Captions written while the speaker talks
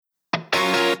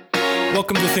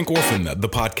Welcome to Think Orphan, the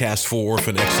podcast for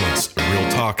orphan excellence.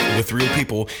 Real talk with real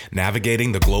people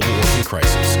navigating the global orphan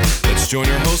crisis. Let's join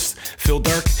our hosts, Phil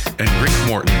Dark and Rick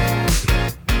Morton.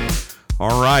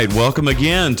 All right, welcome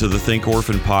again to the Think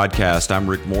Orphan podcast. I'm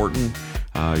Rick Morton,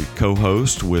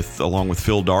 co-host along with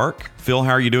Phil Dark. Phil,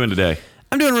 how are you doing today?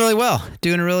 I'm doing really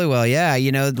well. Yeah,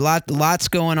 lots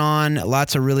going on,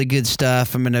 lots of really good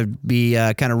stuff. I'm going to be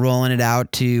kind of rolling it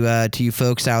out to you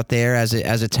folks out there as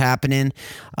it's happening.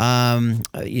 None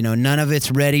of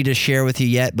it's ready to share with you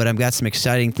yet, but I've got some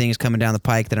exciting things coming down the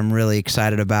pike that I'm really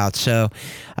excited about. So,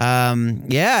 how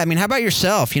about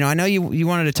yourself? I know you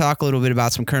wanted to talk a little bit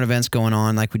about some current events going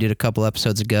on, like we did a couple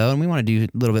episodes ago, and we want to do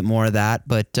a little bit more of that.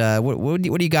 But what do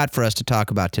you got for us to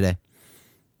talk about today?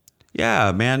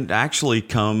 Yeah, man, actually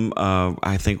come,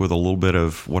 I think, with a little bit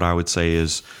of what I would say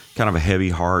is kind of a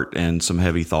heavy heart and some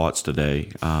heavy thoughts today.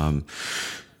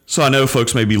 So I know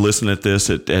folks may be listening at this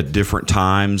at different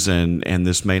times, and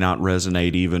this may not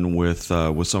resonate even with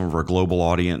some of our global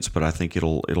audience, but I think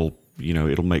it'll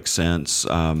make sense.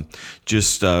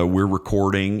 We're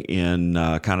recording in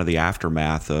kind of the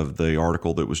aftermath of the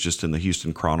article that was just in the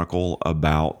Houston Chronicle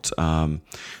about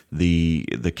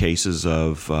the cases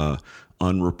of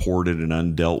unreported and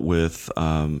undealt with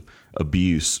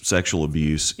sexual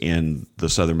abuse in the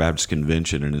Southern Baptist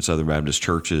Convention and in Southern Baptist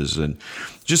churches, and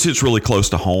just hits really close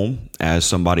to home as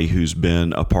somebody who's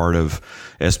been a part of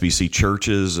SBC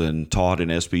churches and taught in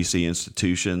SBC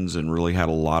institutions and really had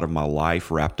a lot of my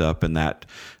life wrapped up in that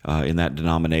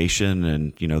denomination.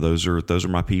 And those are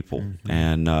my people.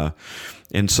 Mm-hmm.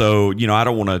 And so,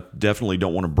 I definitely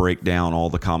don't want to break down all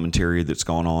the commentary that's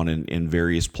gone on in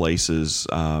various places.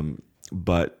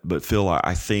 But Phil,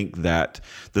 I think that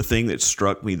the thing that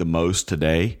struck me the most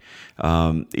today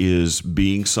is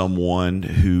being someone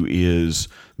who is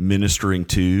ministering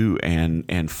to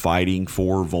and fighting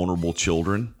for vulnerable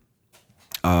children.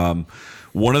 One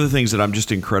of the things that I'm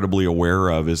just incredibly aware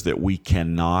of is that we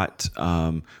can't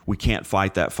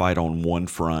fight that fight on one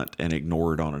front and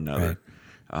ignore it on another.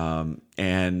 Right.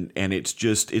 And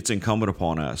it's incumbent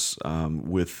upon us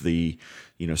with the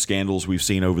scandals we've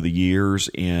seen over the years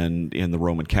in the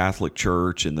Roman Catholic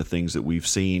Church and the things that we've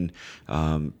seen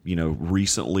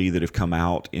recently that have come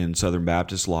out in Southern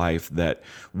Baptist life, that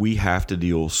we have to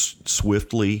deal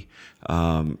swiftly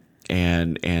and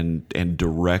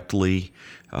directly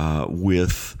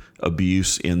with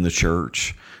abuse in the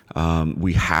church.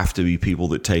 We have to be people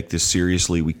that take this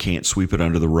seriously. We can't sweep it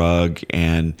under the rug,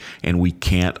 and we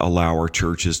can't allow our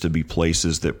churches to be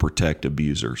places that protect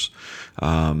abusers.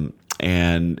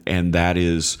 And that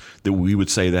we would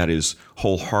say that is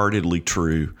wholeheartedly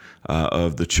true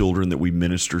of the children that we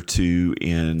minister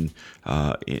to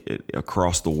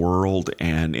across the world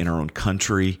and in our own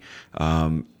country.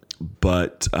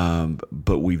 But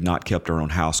we've not kept our own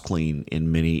house clean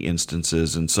in many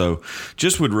instances. And so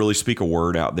just would really speak a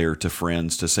word out there to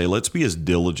friends to say, let's be as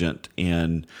diligent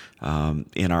in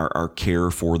our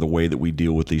care for the way that we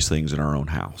deal with these things in our own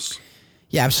house.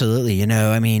 Yeah, absolutely.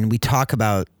 We talk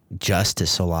about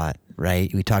justice a lot,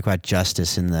 right? We talk about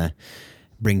justice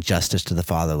bring justice to the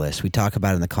fatherless. We talk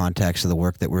about it in the context of the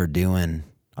work that we're doing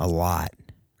a lot,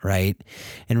 right?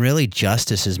 And really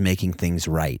justice is making things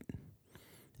right.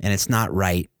 And it's not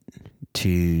right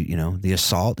to, the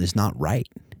assault is not right.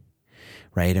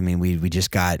 Right. We just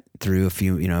got through a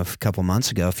few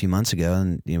months ago,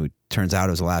 and, it turns out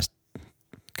it was the last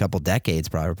couple decades,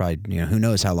 probably, who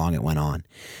knows how long it went on.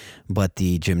 But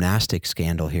the gymnastics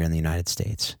scandal here in the United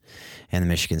States and the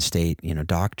Michigan State,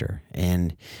 doctor,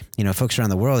 and, folks around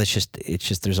the world, it's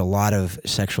just, there's a lot of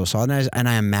sexual assault. And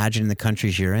I imagine in the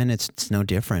countries you're in, it's no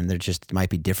different. There just might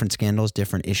be different scandals,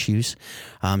 different issues.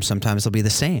 Sometimes they'll be the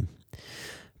same.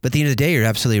 But at the end of the day, you're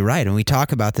absolutely right. And we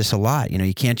talk about this a lot.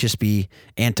 You can't just be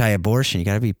anti-abortion. You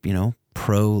got to be,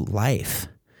 pro-life.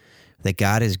 That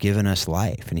God has given us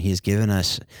life, and He has given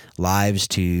us lives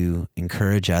to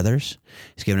encourage others.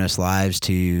 He's given us lives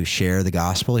to share the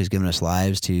gospel. He's given us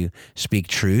lives to speak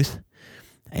truth.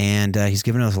 And He's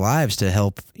given us lives to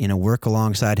help, work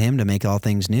alongside Him to make all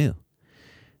things new.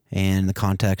 And in the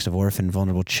context of orphan and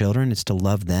vulnerable children, it's to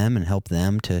love them and help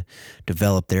them to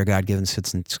develop their God-given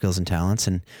skills and talents.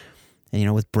 And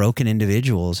with broken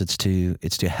individuals, it's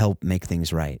to help make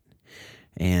things right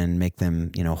and make them,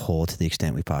 whole to the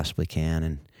extent we possibly can.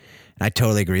 And I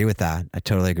totally agree with that.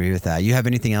 You have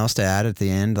anything else to add at the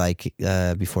end,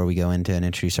 before we go into and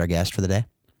introduce our guest for the day?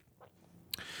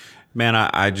 Man,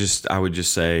 I would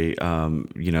just say,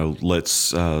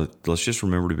 let's just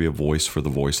remember to be a voice for the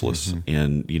voiceless,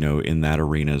 and in that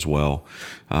arena as well.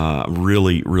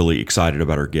 Really, really excited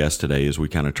about our guest today as we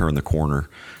kind of turn the corner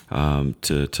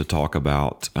to talk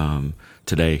about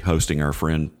today hosting our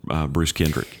friend Bruce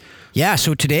Kendrick. Yeah,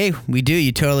 so today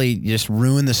you totally just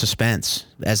ruin the suspense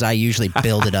as I usually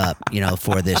build it up,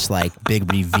 for this like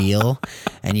big reveal,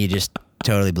 and you just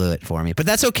totally blew it for me. But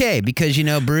that's okay, because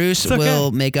Bruce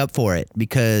will make up for it,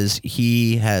 because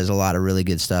he has a lot of really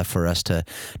good stuff for us to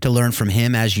learn from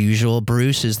him as usual.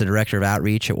 Bruce is the director of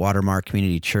outreach at Watermark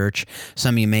Community Church.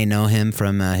 Some of you may know him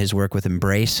from his work with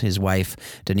Embrace. His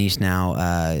wife Denise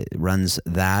now runs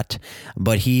that,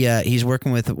 but he's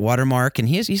working with Watermark, and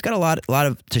he's got a lot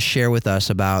of to share with us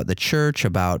about the church,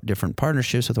 about different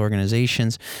partnerships with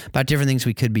organizations, about different things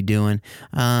we could be doing,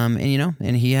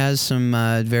 and he has some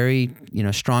very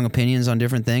strong opinions on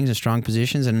different things and strong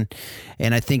positions. And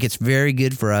I think it's very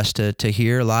good for us to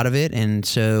hear a lot of it. And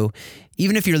so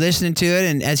even if you're listening to it,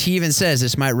 and as he even says,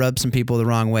 this might rub some people the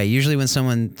wrong way. Usually when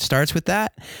someone starts with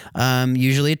that,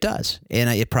 usually it does. And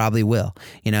it probably will.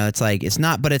 It's like, it's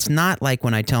not like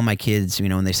when I tell my kids,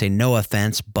 when they say no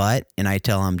offense, but, and I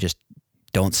tell them just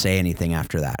don't say anything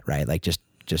after that, right? Like just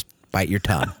bite your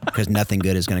tongue, because nothing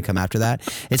good is going to come after that.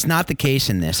 It's not the case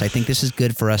in this. I think this is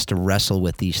good for us to wrestle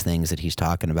with these things that he's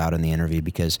talking about in the interview,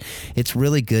 because it's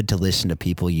really good to listen to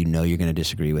people you're going to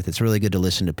disagree with. It's really good to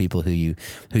listen to people who you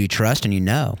trust and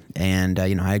And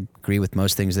I agree with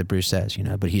most things that Bruce says,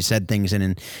 but he said things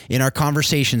in our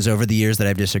conversations over the years that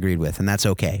I've disagreed with, and that's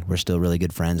okay. We're still really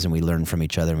good friends, and we learn from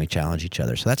each other and we challenge each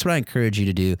other. So that's what I encourage you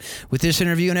to do with this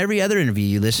interview and every other interview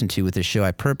you listen to with this show.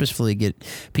 I purposefully get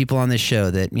people on this show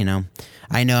that,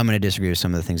 I know I'm going to disagree with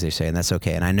some of the things they say, and that's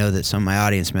okay. And I know that some of my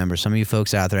audience members, some of you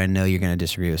folks out there, I know you're going to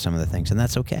disagree with some of the things, and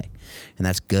that's okay. And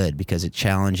that's good, because it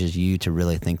challenges you to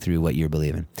really think through what you're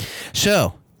believing.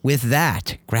 So with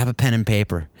that, grab a pen and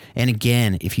paper. And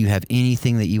again, if you have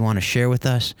anything that you want to share with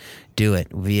us, do it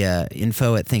via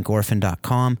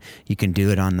info@thinkorphan.com. You can do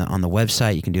it on the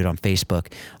website. You can do it on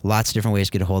Facebook. Lots of different ways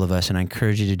to get a hold of us, and I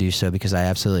encourage you to do so, because I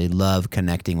absolutely love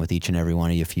connecting with each and every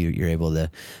one of you if you're able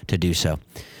to do so.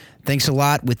 Thanks a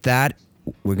lot. With that,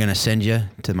 we're going to send you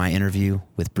to my interview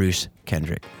with Bruce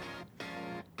Kendrick.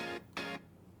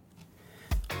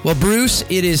 Well, Bruce,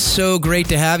 it is so great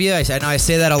to have you. I know I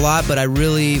say that a lot, but I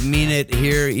really mean it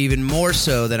here even more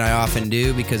so than I often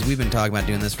do, because we've been talking about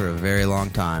doing this for a very long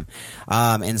time.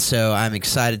 And so I'm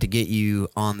excited to get you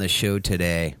on the show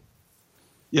today.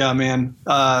 Yeah, man.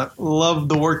 Love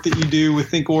the work that you do with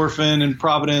Think Orphan and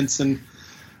Providence, and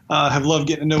have loved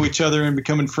getting to know each other and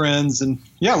becoming friends. And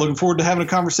yeah, looking forward to having a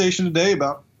conversation today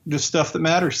about just stuff that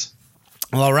matters.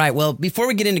 Well, all right. Well, before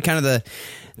we get into kind of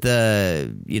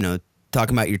the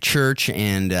talking about your church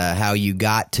and how you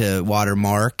got to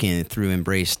Watermark and through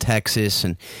Embrace Texas,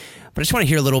 but I just want to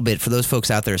hear a little bit for those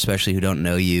folks out there, especially who don't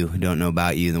know you, who don't know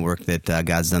about you and the work that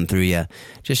God's done through you.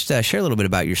 Just share a little bit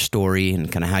about your story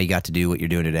and kind of how you got to do what you're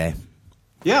doing today.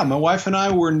 Yeah, my wife and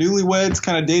I were newlyweds,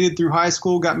 kind of dated through high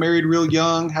school, got married real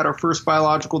young, had our first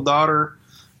biological daughter,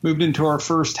 moved into our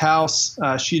first house.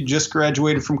 She had just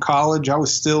graduated from college. I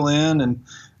was still in and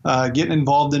getting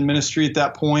involved in ministry at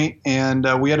that point. And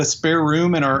we had a spare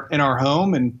room in our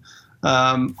home. And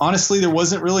honestly, there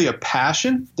wasn't really a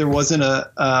passion. There wasn't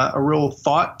a real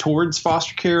thought towards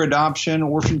foster care, adoption,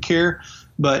 orphan care.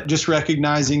 But just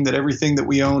recognizing that everything that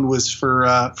we owned was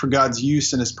for God's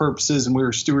use and His purposes, and we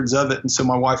were stewards of it. And so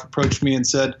my wife approached me and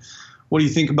said, "What do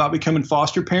you think about becoming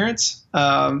foster parents?"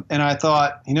 And I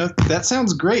thought, that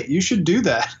sounds great. You should do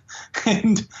that.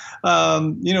 And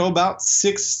about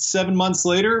 6-7 months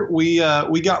later, we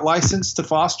got licensed to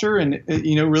foster, and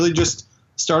really just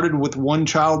started with one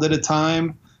child at a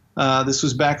time. This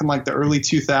was back in like the early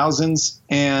 2000s,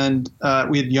 and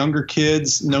we had younger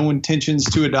kids, no intentions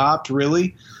to adopt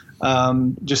really.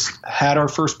 Just had our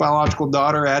first biological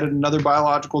daughter, added another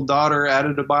biological daughter,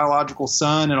 added a biological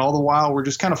son, and all the while we're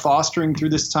just kind of fostering through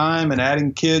this time and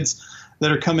adding kids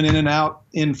that are coming in and out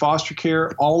in foster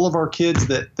care. All of our kids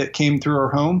that came through our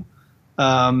home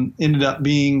ended up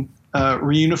being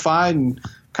reunified. And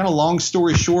kind of long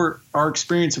story short, our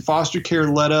experience of foster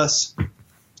care led us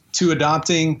to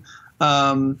adopting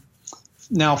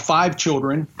now 5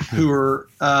 children who are,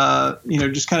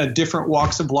 just kind of different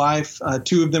walks of life.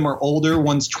 2 of them are older.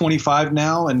 One's 25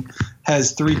 now and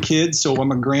has 3 kids. So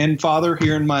I'm a grandfather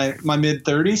here in my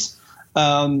mid-30s.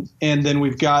 And then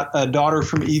we've got a daughter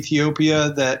from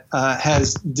Ethiopia that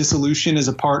has dissolution as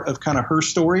a part of kind of her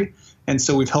story. And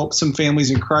so we've helped some families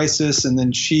in crisis. And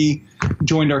then she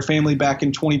joined our family back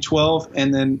in 2012.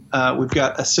 And then we've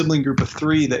got a sibling group of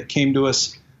 3 that came to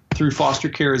us through foster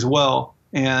care as well.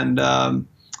 And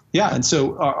and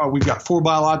so we've got 4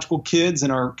 biological kids,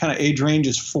 and our kind of age range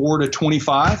is 4 to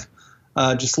 25.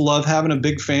 Just love having a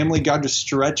big family. God just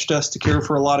stretched us to care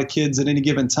for a lot of kids at any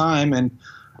given time. And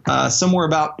somewhere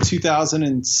about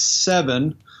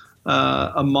 2007,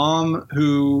 a mom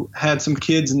who had some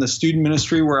kids in the student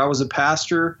ministry where I was a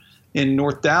pastor in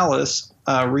North Dallas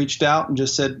reached out and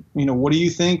just said, what do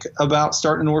you think about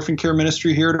starting an orphan care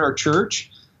ministry here at our church?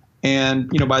 And,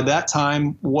 by that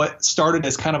time, what started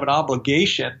as kind of an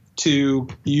obligation to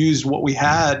use what we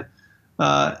had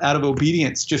out of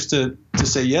obedience, just to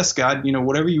say, yes, God,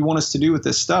 whatever you want us to do with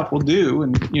this stuff, we'll do,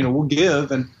 and, we'll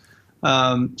give.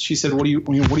 And she said, what do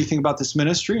you think about this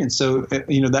ministry? And so,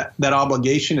 that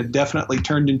obligation had definitely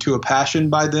turned into a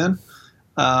passion by then.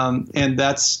 And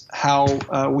that's how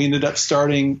we ended up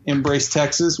starting Embrace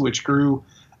Texas, which grew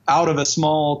out of a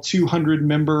small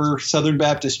 200-member Southern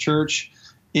Baptist church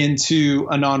into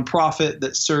a nonprofit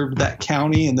that served that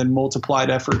county, and then multiplied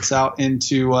efforts out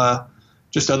into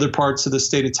just other parts of the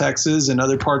state of Texas and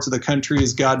other parts of the country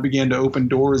as God began to open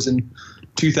doors in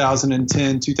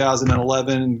 2010,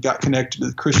 2011, and got connected to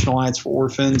the Christian Alliance for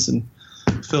Orphans. And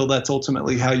Phil, that's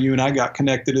ultimately how you and I got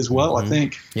connected as well, I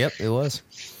think. Yep, it was.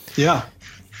 Yeah.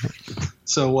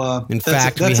 So in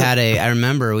fact, I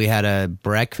remember we had a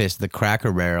breakfast, the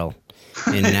Cracker Barrel,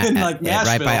 in right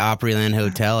by Opryland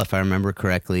Hotel, if I remember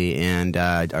correctly, and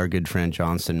our good friend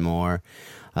Johnson Moore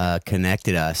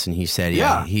connected us, and he said,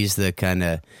 he's the kind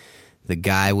of the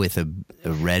guy with a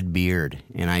red beard.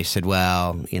 And I said,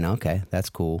 well, okay, that's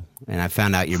cool. And I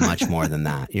found out you're much more than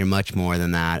that. You're much more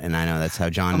than that, and I know that's how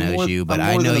John knows you, but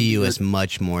I know you as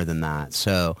much more than that.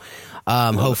 So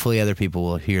hopefully other people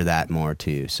will hear that more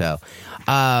too. So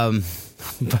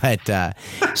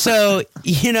so,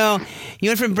 you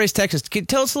went from Embrace Texas.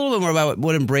 Tell us a little bit more about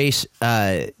what Embrace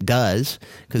does,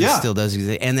 because it still does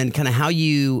exist, and then kind of how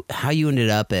you ended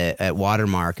up at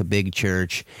Watermark, a big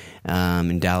church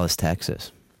in Dallas,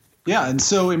 Texas. Yeah, and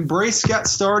so Embrace got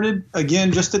started,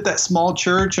 again, just at that small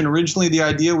church, and originally the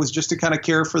idea was just to kind of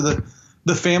care for the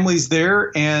families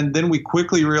there, and then we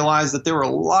quickly realized that there were a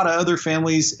lot of other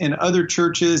families in other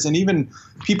churches, and even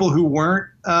people who weren't,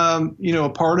 a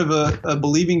part of a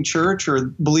believing church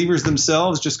or believers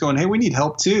themselves, just going, hey, we need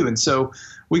help too. And so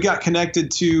we got connected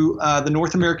to the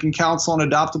North American Council on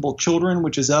Adoptable Children,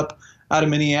 which is up out of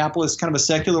Minneapolis, kind of a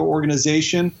secular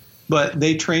organization, but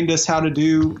they trained us how to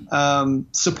do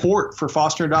support for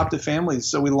foster and adoptive families.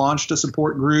 So we launched a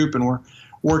support group, and we're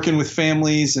working with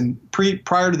families, and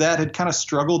prior to that had kind of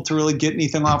struggled to really get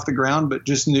anything off the ground, but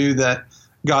just knew that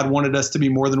God wanted us to be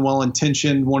more than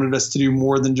well-intentioned, wanted us to do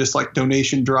more than just like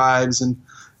donation drives and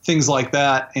things like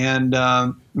that. And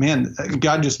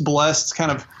God just blessed kind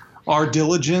of our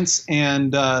diligence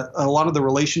and a lot of the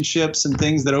relationships and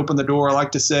things that opened the door. I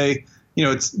like to say,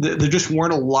 there just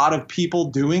weren't a lot of people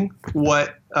doing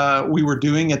what we were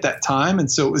doing at that time.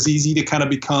 And so it was easy to kind of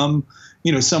become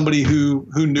somebody who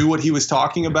knew what he was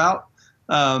talking about,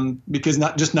 because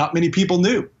not many people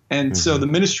knew. And so the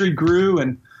ministry grew,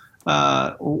 and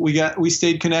we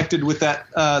stayed connected with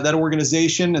that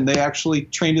organization, and they actually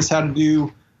trained us how to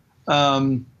do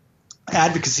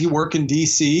advocacy work in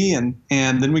DC,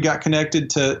 and then we got connected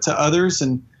to others,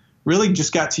 and really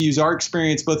just got to use our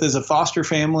experience both as a foster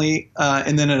family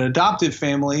and then an adoptive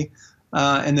family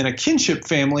and then a kinship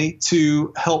family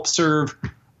to help serve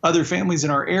other families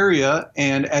in our area.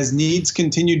 And as needs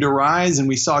continued to rise and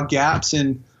we saw gaps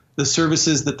in the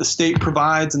services that the state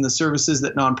provides and the services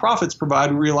that nonprofits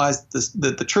provide, we realized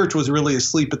that the church was really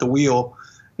asleep at the wheel,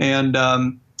 and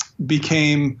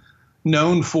became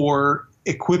known for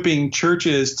equipping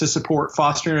churches to support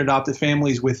foster and adoptive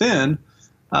families within.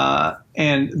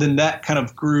 And then that kind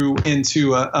of grew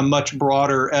into a much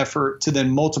broader effort to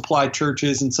then multiply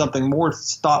churches in something more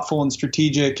thoughtful and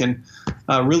strategic, and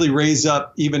really raise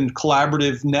up even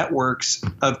collaborative networks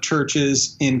of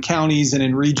churches in counties and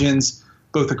in regions,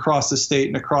 both across the state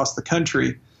and across the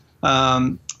country,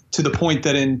 to the point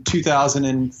that in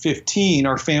 2015,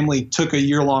 our family took a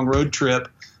year-long road trip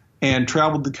and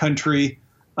traveled the country,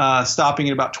 stopping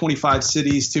in about 25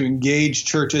 cities to engage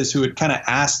churches who had kind of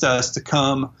asked us to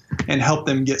come and help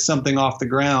them get something off the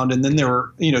ground. And then there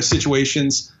were,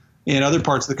 situations in other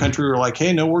parts of the country where like,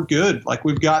 hey, no, we're good. Like,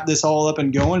 we've got this all up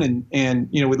and going, and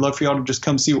we'd love for y'all to just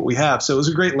come see what we have. So it was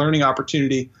a great learning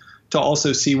opportunity to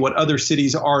also see what other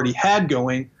cities already had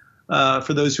going,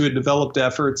 for those who had developed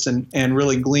efforts, and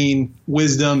really glean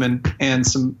wisdom and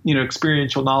some,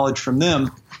 experiential knowledge from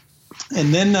them.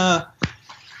 And then,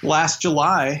 last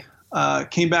July,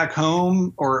 came back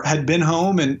home, or had been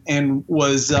home, and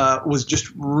was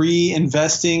just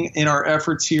reinvesting in our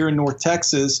efforts here in North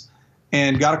Texas,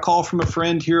 and got a call from a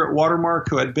friend here at Watermark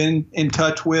who I'd been in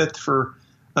touch with for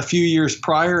a few years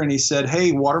prior. And he said,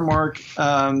 hey, Watermark,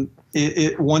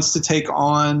 it wants to take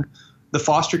on the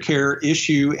foster care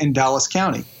issue in Dallas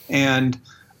County. And,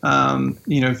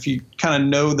 if you kind of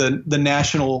know the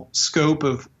national scope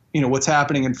of, what's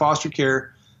happening in foster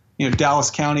care, Dallas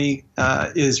County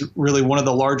is really one of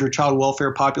the larger child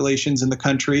welfare populations in the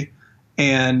country,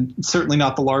 and certainly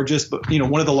not the largest, but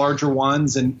one of the larger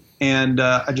ones. And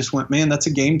I just went, man, that's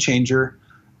a game changer.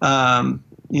 I'm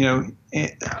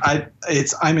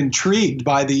intrigued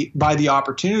by the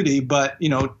opportunity, but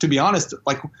to be honest,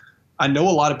 like I know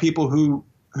a lot of people who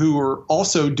are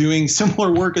also doing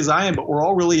similar work as I am, but we're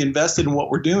all really invested in what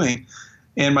we're doing.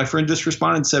 And my friend just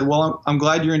responded and said, well, I'm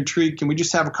glad you're intrigued. Can we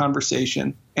just have a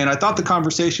conversation? And I thought the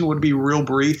conversation would be real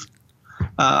brief.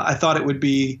 I thought it would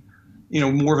be,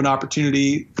 more of an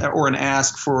opportunity or an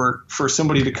ask for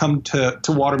somebody to come to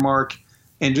Watermark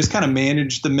and just kind of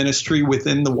manage the ministry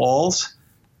within the walls.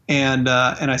 And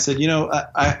I said,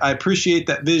 I appreciate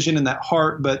that vision and that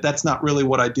heart, but that's not really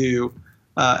what I do.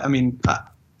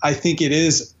 I think it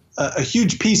is a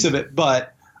huge piece of it,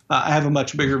 but I have a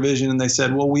much bigger vision. And they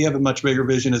said, well, we have a much bigger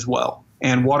vision as well.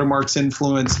 And Watermark's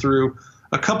influence through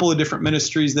a couple of different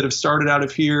ministries that have started out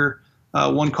of here,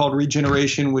 one called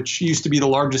Regeneration, which used to be the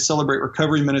largest Celebrate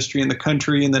Recovery ministry in the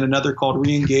country, and then another called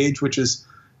Reengage, which is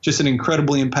just an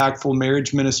incredibly impactful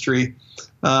marriage ministry,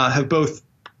 have both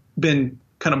been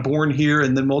kind of born here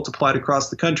and then multiplied across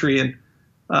the country. And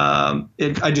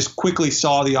I just quickly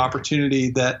saw the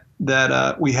opportunity that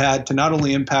we had to not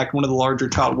only impact one of the larger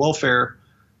child welfare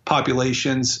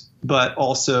populations, but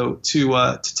also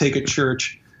to take a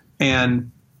church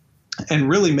and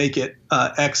really make it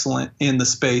excellent in the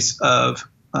space of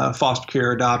foster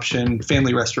care, adoption,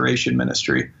 family restoration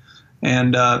ministry.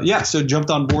 And so jumped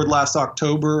on board last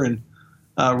October and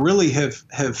really have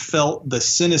felt the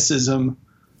cynicism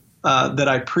that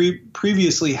I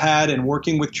previously had in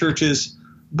working with churches,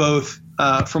 both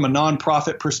from a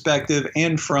nonprofit perspective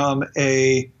and from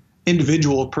a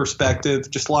individual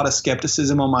perspective. Just a lot of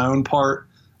skepticism on my own part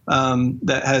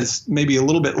that has maybe a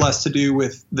little bit less to do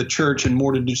with the church and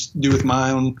more to just do with my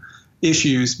own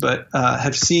issues, but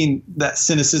have seen that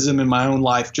cynicism in my own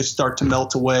life just start to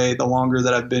melt away the longer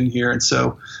that I've been here. And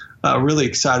so really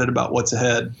excited about what's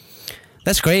ahead.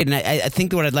 That's great. And I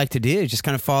think what I'd like to do is just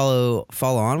kind of follow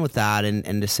on with that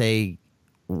and to say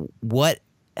what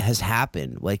has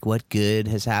happened, like what good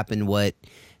has happened, what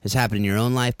has happened in your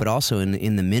own life, but also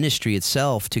in the ministry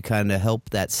itself to kind of help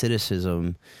that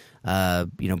cynicism,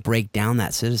 break down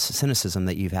that cynicism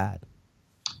that you've had.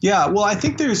 Yeah. Well, I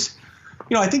think there's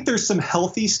some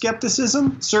healthy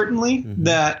skepticism, certainly,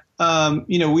 that,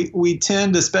 we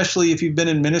tend, especially if you've been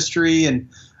in ministry and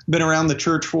been around the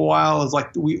church for a while, is like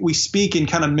we speak in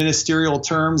kind of ministerial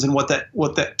terms, and what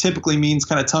that typically means,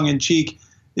 kind of tongue in cheek,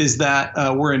 is that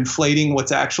we're inflating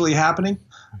what's actually happening.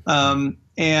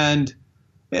 And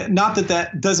not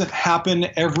that doesn't happen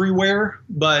everywhere,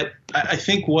 but I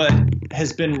think what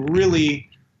has been really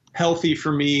healthy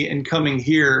for me in coming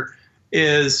here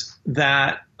is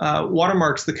that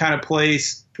Watermark's the kind of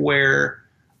place where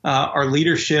our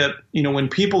leadership, when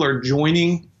people are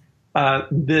joining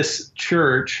this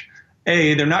church,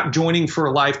 they're not joining for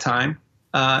a lifetime.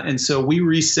 And so we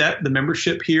reset the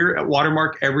membership here at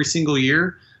Watermark every single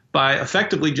year by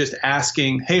effectively just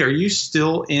asking, hey, are you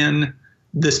still in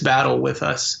this battle with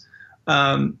us?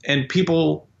 And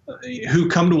people who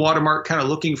come to Watermark kind of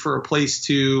looking for a place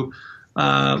to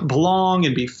belong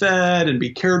and be fed and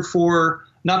be cared for.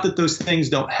 Not that those things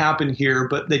don't happen here,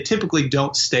 but they typically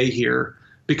don't stay here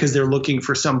because they're looking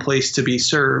for some place to be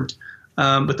served.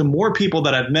 But the more people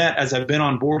that I've met as I've been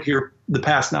on board here the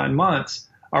past 9 months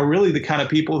are really the kind of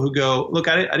people who go, look,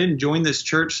 I didn't join this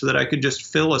church so that I could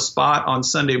just fill a spot on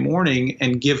Sunday morning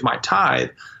and give my tithe.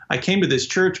 I came to this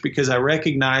church because I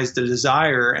recognized a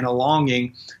desire and a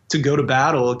longing to go to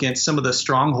battle against some of the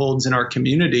strongholds in our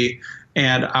community.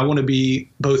 And I want to be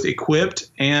both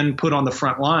equipped and put on the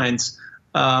front lines.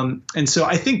 And so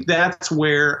I think that's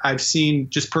where I've seen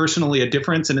just personally a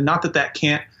difference. And not that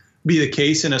can't be the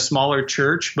case in a smaller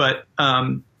church, but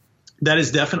that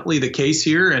is definitely the case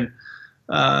here. And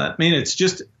it's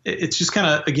just kind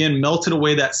of, again, melted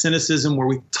away that cynicism where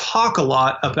we talk a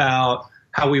lot about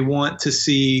how we want to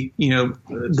see,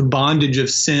 the bondage of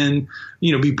sin,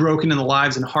 be broken in the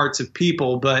lives and hearts of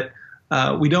people. But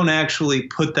we don't actually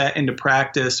put that into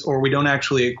practice, or we don't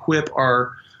actually equip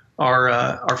our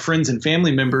friends and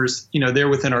family members, there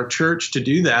within our church to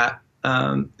do that.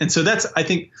 And so that's, I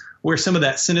think, where some of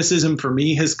that cynicism for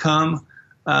me has come.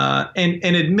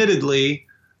 And admittedly,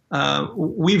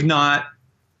 we've not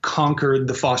conquered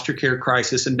the foster care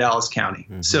crisis in Dallas County.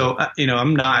 So,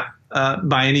 I'm not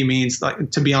by any means,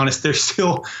 like, to be honest, there's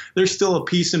still a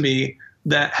piece of me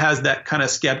that has that kind of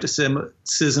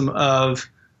skepticism of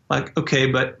like, okay,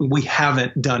 but we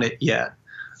haven't done it yet.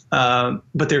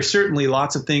 But there's certainly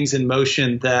lots of things in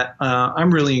motion that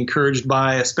I'm really encouraged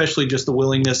by, especially just the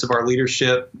willingness of our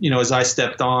leadership, as I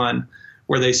stepped on,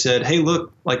 where they said, hey,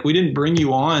 look, like, we didn't bring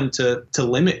you on to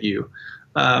limit you.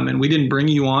 And we didn't bring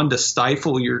you on to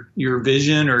stifle your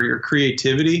vision or your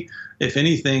creativity. If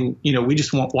anything, we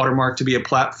just want Watermark to be a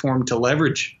platform to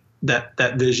leverage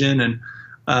that vision and,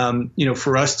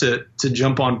 for us to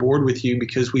jump on board with you,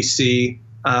 because we see,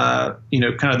 kind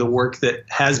of the work that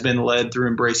has been led through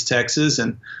Embrace Texas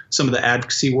and some of the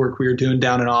advocacy work we were doing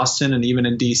down in Austin and even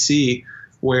in DC,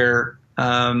 where,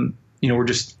 we're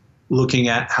just looking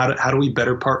at how do we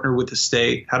better partner with the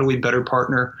state? How do we better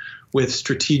partner with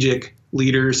strategic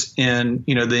leaders in,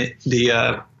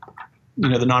 the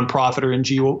nonprofit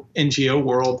or NGO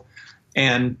world,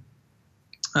 and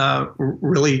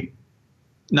really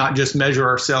not just measure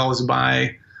ourselves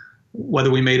by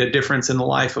whether we made a difference in the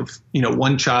life of,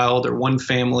 one child or one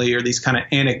family or these kind of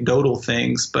anecdotal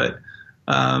things, but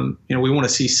we want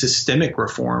to see systemic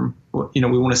reform. We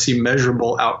want to see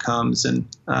measurable outcomes. And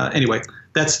anyway,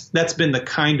 that's been the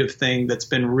kind of thing that's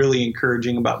been really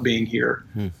encouraging about being here.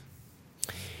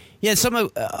 Yeah, some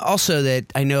of also that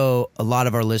I know a lot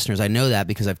of our listeners, I know that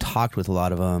because I've talked with a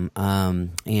lot of them,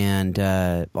 and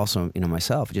also,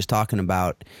 myself, just talking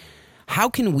about how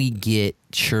can we get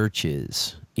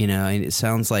churches, and it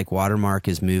sounds like Watermark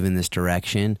is moving this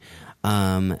direction,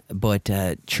 but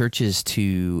churches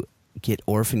to get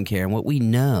orphan care. And what we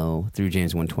know through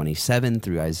James 1:27,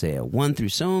 through Isaiah 1, through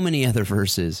so many other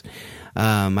verses.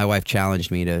 My wife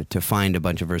challenged me to find a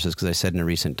bunch of verses because I said in a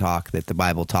recent talk that the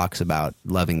Bible talks about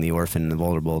loving the orphan and the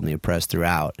vulnerable and the oppressed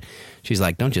throughout. She's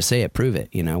like, don't just say it, prove it.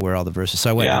 Where are all the verses?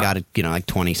 So I went and got it, like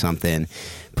 20-something,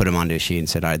 put them onto a sheet and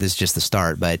said, all right, this is just the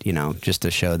start, but, just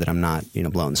to show that I'm not,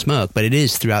 blowing smoke. But it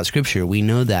is throughout Scripture. We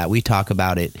know that. We talk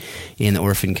about it in the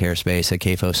orphan care space at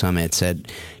CAFO Summit, said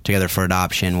Together for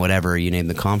Adoption, whatever you name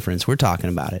the conference, we're talking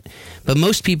about it. But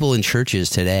most people in churches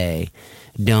today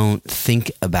don't think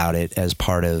about it as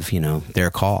part of, their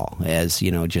call, as,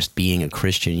 just being a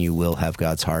Christian, you will have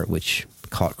God's heart, which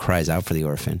cries out for the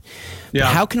orphan. Yeah.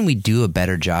 But how can we do a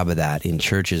better job of that in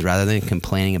churches rather than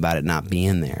complaining about it not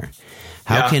being there?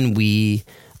 How can we,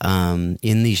 in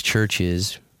these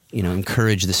churches,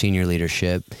 encourage the senior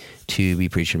leadership to be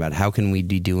preaching about it? How can we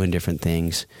be doing different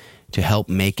things to help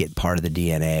make it part of the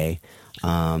DNA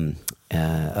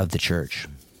of the church?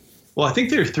 Well, I think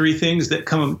there are three things that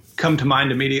come to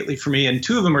mind immediately for me, and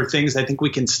two of them are things I think we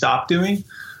can stop doing.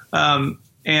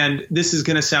 And this is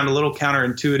going to sound a little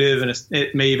counterintuitive, and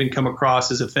it may even come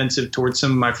across as offensive towards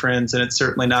some of my friends, and it's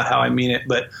certainly not how I mean it.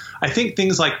 But I think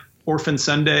things like Orphan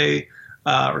Sunday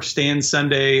or Stand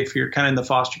Sunday, if you're kind of in the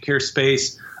foster care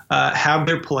space, have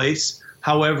their place.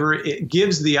 However, it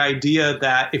gives the idea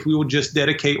that if we would just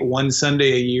dedicate one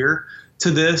Sunday a year to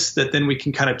this, that then we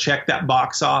can kind of check that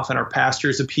box off and our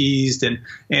pastor's appeased, and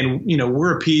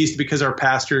we're appeased because our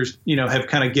pastors, have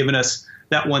kind of given us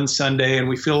that one Sunday, and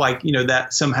we feel like, that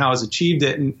somehow has achieved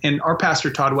it. And our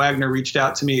pastor, Todd Wagner, reached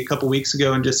out to me a couple weeks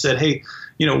ago and just said, hey,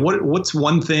 what's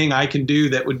one thing I can do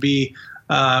that would be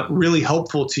really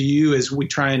helpful to you as we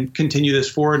try and continue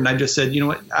this forward? And I just said,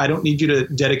 I don't need you to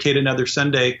dedicate another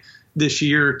Sunday this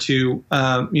year to,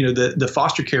 the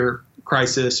foster care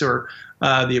crisis or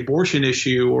the abortion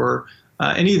issue or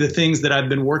any of the things that I've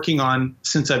been working on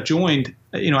since I've joined.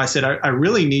 I said, I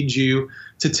really need you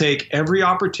to take every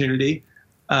opportunity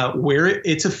where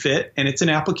it's a fit and it's an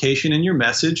application in your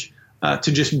message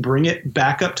to just bring it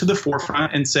back up to the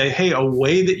forefront and say, hey, a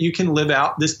way that you can live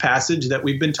out this passage that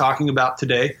we've been talking about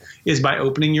today is by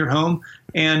opening your home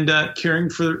and caring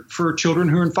for children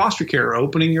who are in foster care, or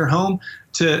opening your home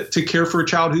to care for a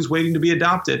child who's waiting to be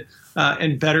adopted.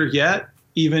 And better yet,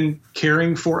 even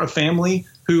caring for a family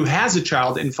who has a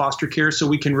child in foster care so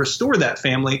we can restore that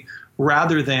family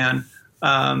rather than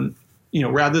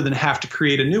have to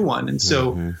create a new one. And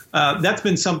so that's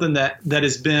been something that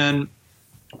has been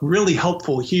really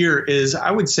helpful here. Is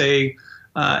I would say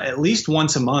at least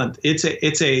once a month,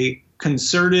 it's a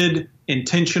concerted,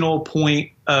 intentional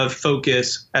point of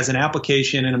focus as an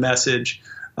application and a message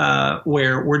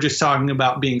where we're just talking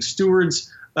about being stewards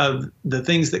of the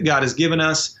things that God has given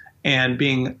us and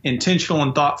being intentional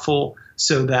and thoughtful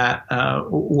so that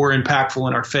we're impactful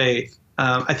in our faith.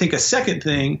 I think a second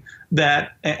thing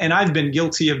that, and I've been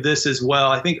guilty of this as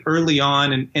well, I think early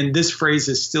on, and this phrase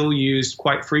is still used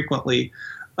quite frequently,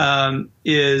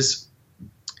 is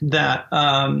that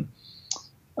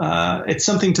it's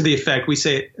something to the effect, we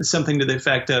say something to the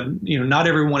effect of, not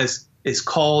everyone is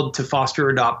called to foster or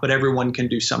adopt, but everyone can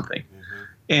do something. Mm-hmm.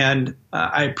 And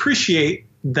I appreciate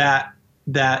that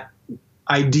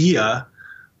idea.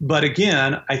 But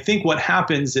again, I think what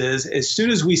happens is, as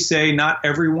soon as we say not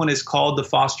everyone is called to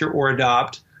foster or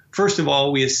adopt, first of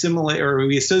all, we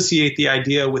associate the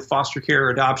idea with foster care or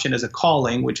adoption as a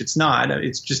calling, which it's not.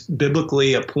 It's just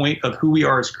biblically a point of who we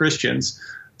are as Christians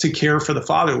to care for the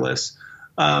fatherless.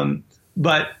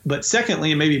 But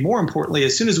secondly, and maybe more importantly,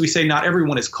 as soon as we say not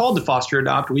everyone is called to foster or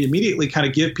adopt, we immediately kind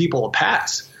of give people a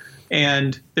pass.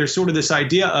 And there's sort of this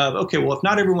idea of, okay, well, if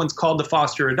not everyone's called to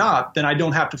foster or adopt, then I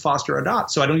don't have to foster or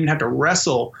adopt. So I don't even have to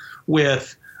wrestle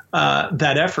with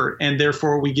that effort. And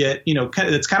therefore we get,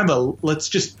 it's kind of let's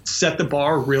just set the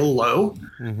bar real low,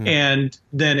 mm-hmm. and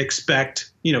then expect,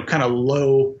 kind of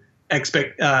low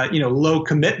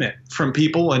commitment from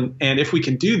people. And if we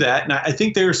can do that, and I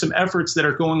think there are some efforts that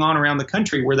are going on around the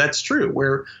country where that's true,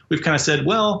 where we've kind of said,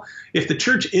 well, if the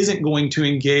church isn't going to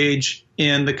engage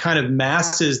in the kind of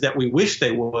masses that we wish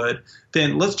they would,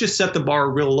 then let's just set the bar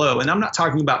real low. And I'm not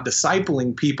talking about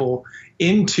discipling people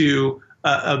into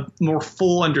a more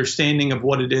full understanding of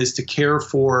what it is to care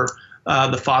for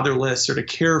the fatherless or to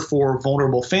care for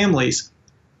vulnerable families.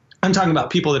 I'm talking about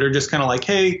people that are just kind of like,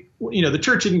 hey, the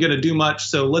church isn't going to do much,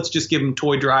 so let's just give them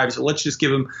toy drives, or let's just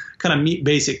give them kind of meet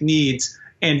basic needs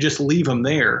and just leave them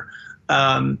there.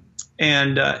 And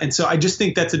so I just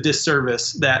think that's a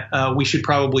disservice that we should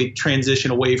probably transition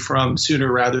away from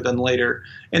sooner rather than later.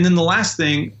 And then the last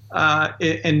thing,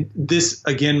 and this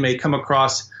again may come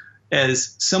across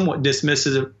as somewhat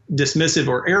dismissive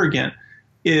or arrogant,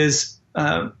 is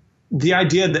the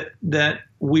idea that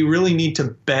we really need to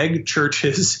beg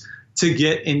churches to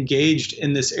get engaged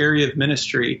in this area of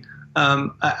ministry.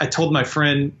 I told my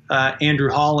friend Andrew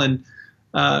Holland,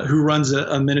 who runs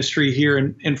a ministry here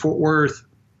in Fort Worth,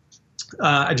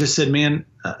 I just said, man,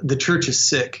 the church is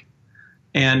sick.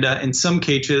 And in some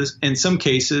cases,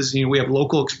 we have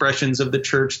local expressions of the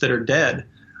church that are dead.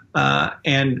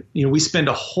 And we spend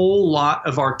a whole lot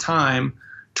of our time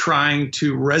trying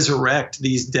to resurrect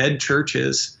these dead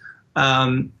churches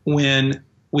when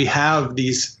we have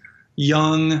these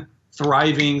young,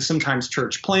 thriving, sometimes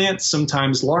church plants,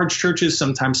 sometimes large churches,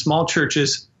 sometimes small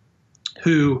churches,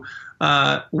 who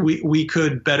we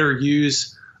could better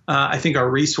use, I think, our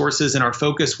resources and our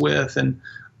focus with. And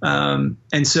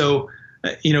so,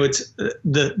 it's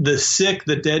the sick,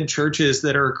 the dead churches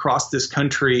that are across this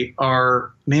country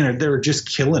they're just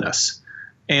killing us.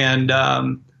 And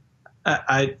I'm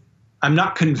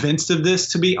not convinced of this,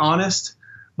 to be honest,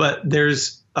 but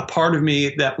there's a part of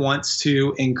me that wants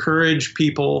to encourage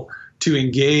people to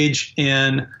engage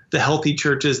in the healthy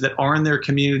churches that are in their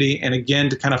community. And again,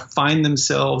 to kind of find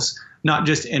themselves not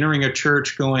just entering a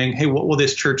church going, hey, what will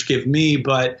this church give me?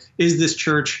 But is this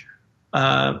church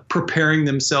preparing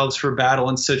themselves for battle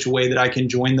in such a way that I can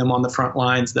join them on the front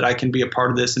lines, that I can be a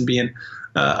part of this and be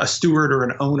a steward or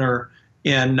an owner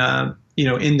in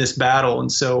this battle?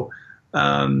 And so,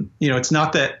 it's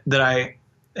not that I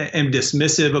am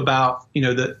dismissive about,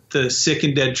 the sick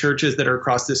and dead churches that are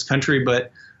across this country,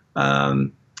 but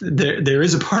there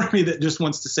is a part of me that just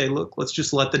wants to say, look, let's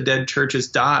just let the dead churches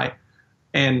die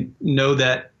and know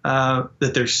that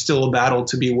there's still a battle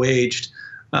to be waged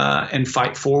and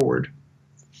fight forward.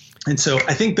 And so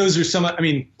I think those are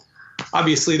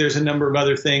obviously there's a number of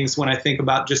other things when I think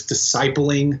about just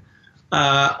discipling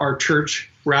our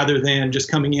church rather than just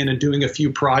coming in and doing a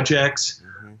few projects.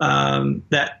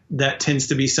 That tends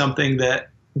to be something that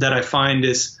I find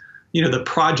is, the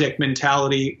project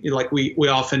mentality. Like we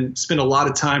often spend a lot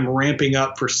of time ramping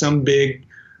up for some big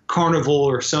carnival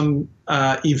or some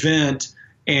event,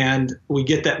 and we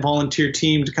get that volunteer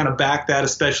team to kind of back that,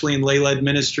 especially in lay-led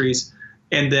ministries.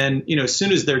 And then, as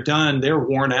soon as they're done, they're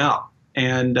worn out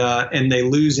and they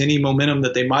lose any momentum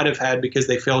that they might have had because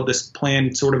they failed to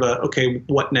plan sort of okay,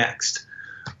 what next?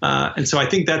 And so I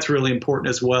think that's really important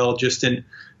as well, just in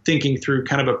thinking through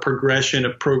kind of a progression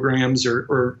of programs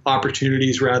or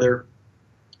opportunities rather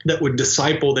that would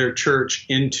disciple their church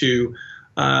into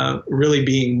really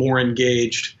being more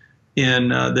engaged in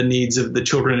the needs of the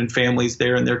children and families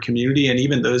there in their community and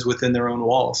even those within their own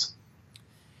walls.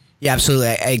 Yeah, absolutely.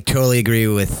 I totally agree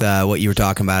with what you were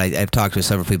talking about. I've talked with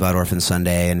several people about Orphan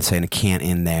Sunday and saying it can't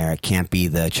end there. It can't be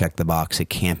the check the box. It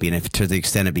can't be. And if to the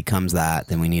extent it becomes that,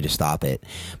 then we need to stop it.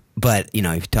 But, if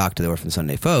you talk to the Orphan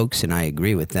Sunday folks, and I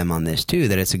agree with them on this too,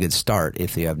 that it's a good start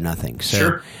if you have nothing. So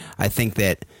sure. I think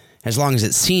that as long as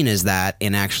it's seen as that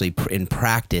and actually in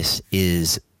practice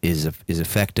is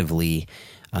effectively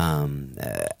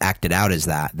acted out as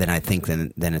that, then I think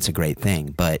then it's a great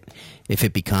thing. But if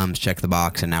it becomes check the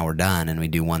box and now we're done and we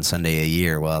do one Sunday a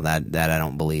year, well, that I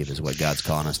don't believe is what God's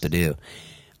calling us to do.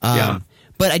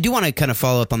 But I do want to kind of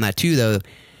follow up on that too, though,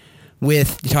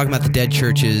 with talking about the dead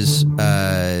churches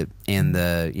and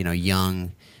the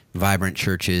young, vibrant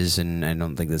churches, and I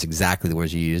don't think that's exactly the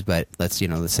words you use, but let's say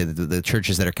the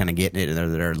churches that are kind of getting it and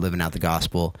that are living out the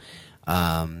gospel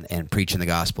and preaching the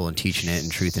gospel and teaching it in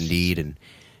truth and deed and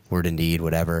word and deed,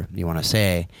 whatever you want to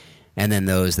say, and then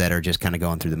those that are just kind of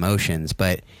going through the motions.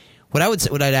 But what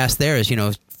I'd ask there is,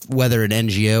 whether an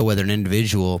NGO, whether an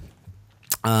individual,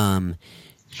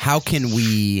 how can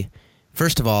we,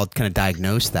 first of all, kind of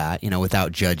diagnose that,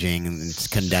 without judging and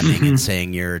condemning and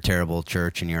saying you're a terrible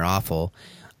church and you're awful.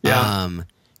 Yeah.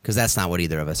 Because that's not what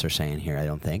either of us are saying here, I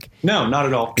don't think. No, not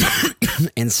at all.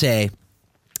 And say,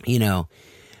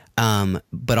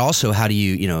 but also how do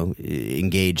you,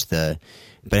 engage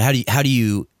but how do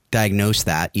you diagnose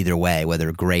that either way,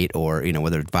 whether great or,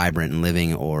 whether it's vibrant and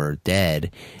living or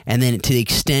dead? And then to the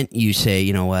extent you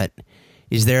say, what,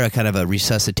 is there a kind of a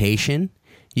resuscitation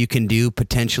you can do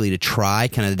potentially to try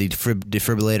kind of the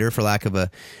defibrillator, for lack of a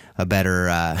better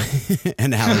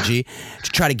analogy,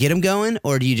 to try to get them going?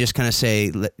 Or do you just kind of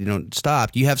say,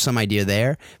 stop? Do you have some idea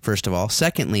there, first of all?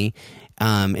 Secondly,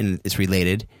 and it's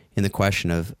related in the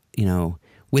question of,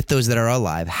 with those that are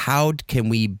alive, how can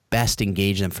we best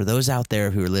engage them? For those out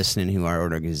there who are listening, who are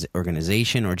an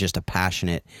organization or just a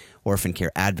passionate orphan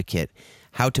care advocate,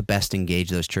 how to best engage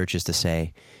those churches to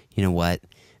say, what,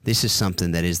 this is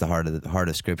something that is the heart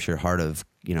of Scripture,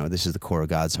 this is the core of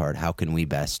God's heart. How can we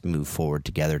best move forward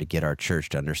together to get our church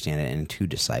to understand it and to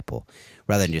disciple,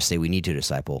 rather than just say we need to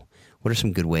disciple? What are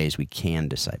some good ways we can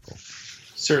disciple?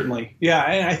 Certainly,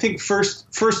 yeah. I think first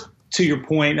to your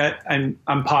point,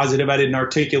 I'm positive I didn't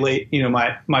articulate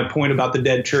my point about the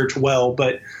dead church well,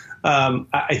 but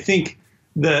I think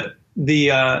the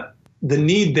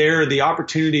need there, the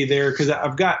opportunity there, because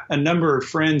I've got a number of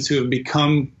friends who have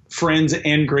become friends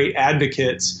and great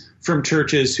advocates from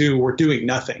churches who were doing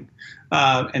nothing.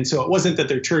 And so it wasn't that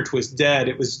their church was dead.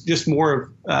 It was just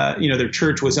more of, their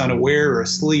church was unaware or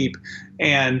asleep.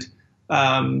 And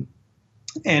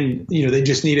they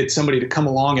just needed somebody to come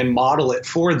along and model it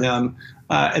for them.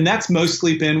 And that's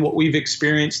mostly been what we've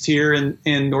experienced here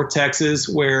in North Texas,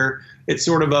 where it's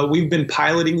sort of we've been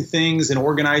piloting things and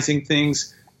organizing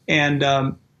things. And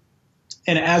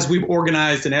as we've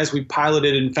organized and as we've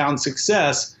piloted and found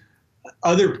success,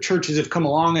 other churches have come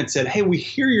along and said, hey, we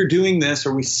hear you're doing this,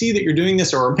 or we see that you're doing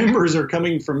this, or our members are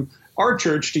coming from our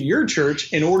church to your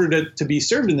church in order to be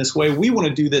served in this way. We want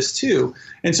to do this too.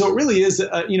 And so it really is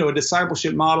a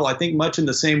discipleship model, I think, much in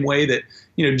the same way that,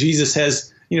 Jesus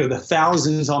has, the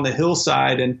thousands on the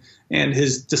hillside and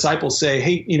his disciples say,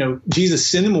 hey, Jesus,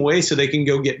 send them away so they can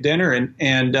go get dinner.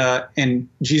 And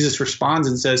Jesus responds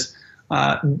and says,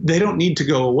 they don't need to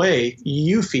go away.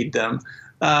 You feed them.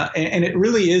 And it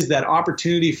really is that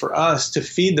opportunity for us to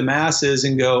feed the masses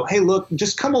and go, hey, look,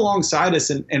 just come alongside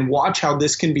us and watch how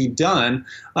this can be done.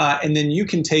 And then you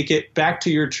can take it back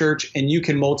to your church and you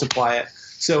can multiply it.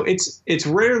 So it's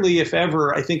rarely, if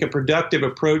ever, I think, a productive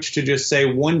approach to just say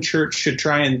one church should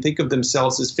try and think of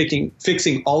themselves as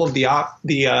fixing all of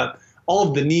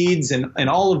the needs and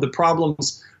all of the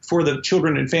problems for the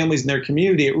children and families in their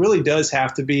community. It really does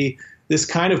have to be this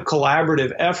kind of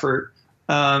collaborative effort.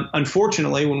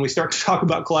 Unfortunately, when we start to talk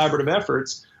about collaborative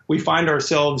efforts, we find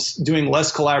ourselves doing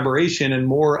less collaboration and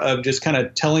more of just kind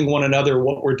of telling one another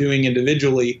what we're doing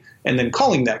individually and then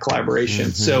calling that collaboration.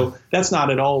 Mm-hmm. So that's not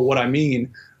at all what I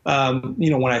mean,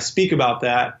 when I speak about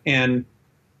that. And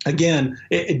again,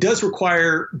 it does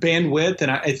require bandwidth.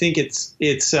 And I think it's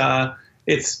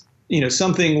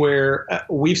something where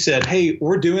we've said, hey,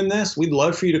 we're doing this. We'd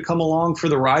love for you to come along for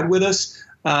the ride with us.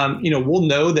 We'll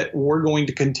know that we're going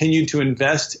to continue to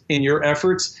invest in your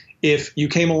efforts if you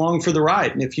came along for the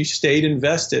ride and if you stayed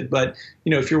invested. But,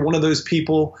 if you're one of those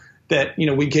people that,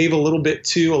 we gave a little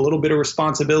bit of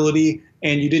responsibility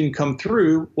and you didn't come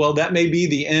through, well, that may be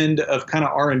the end of kind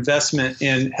of our investment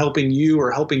in helping you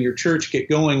or helping your church get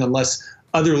going, unless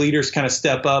other leaders kind of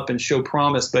step up and show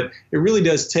promise. But it really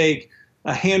does take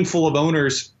a handful of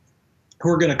owners who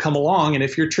are going to come along. And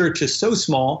if your church is so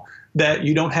small that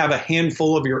you don't have a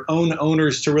handful of your own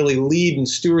owners to really lead and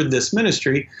steward this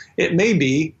ministry, it may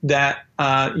be that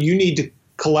you need to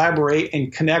collaborate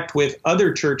and connect with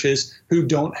other churches who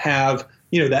don't have,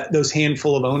 those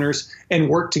handful of owners and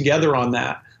work together on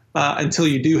that until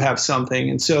you do have something.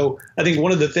 And so I think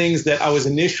one of the things that I was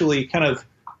initially kind of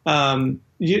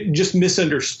just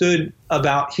misunderstood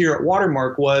about here at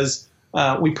Watermark was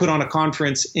we put on a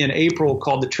conference in April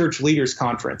called the Church Leaders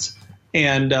Conference.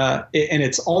 and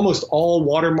it's almost all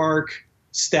Watermark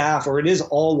staff, or it is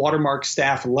all Watermark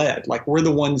staff led. Like, we're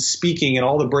the ones speaking at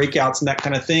all the breakouts and that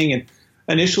kind of thing. And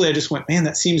initially I just went, man,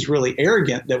 that seems really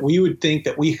arrogant that we would think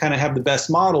that we kind of have the best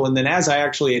model. And then as I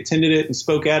actually attended it and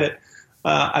spoke at it,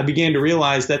 I began to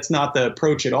realize that's not the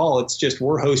approach at all. It's just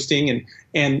we're hosting,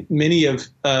 and many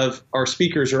of our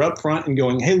speakers are up front and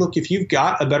going, hey, look, if you've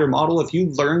got a better model, if you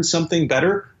learned something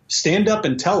better, stand up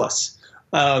and tell us.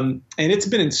 And it's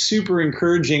been super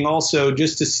encouraging also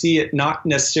just to see it not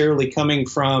necessarily coming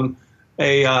from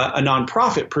a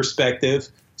nonprofit perspective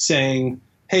saying,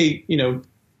 hey,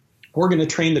 we're going to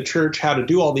train the church how to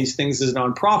do all these things as a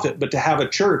nonprofit, but to have a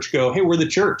church go, hey, we're the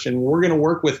church and we're going to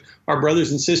work with our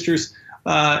brothers and sisters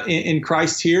in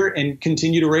Christ here and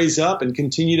continue to raise up and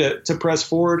continue to press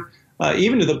forward,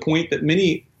 even to the point that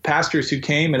many pastors who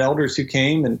came and elders who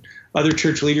came and other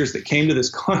church leaders that came to this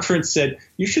conference said,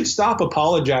 you should stop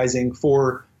apologizing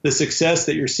for the success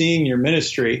that you're seeing in your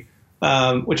ministry,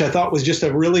 which I thought was just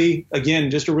a really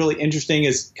interesting,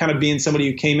 as kind of being somebody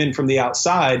who came in from the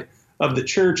outside of the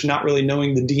church, not really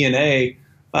knowing the DNA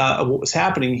of what was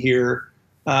happening here,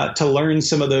 to learn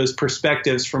some of those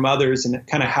perspectives from others and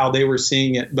kind of how they were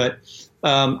seeing it. But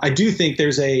I do think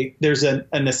there's a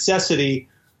necessity,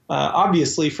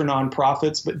 obviously for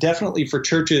nonprofits, but definitely for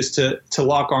churches to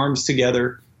lock arms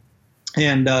together.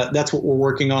 And that's what we're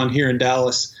working on here in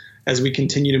Dallas as we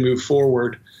continue to move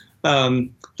forward. The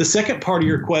second part of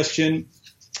your question,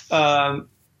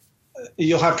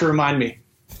 you'll have to remind me.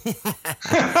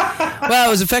 Well, it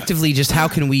was effectively just how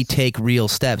can we take real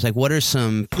steps? Like, what are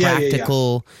some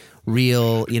practical,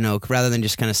 real, rather than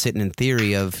just kind of sitting in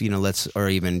theory of, or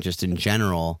even just in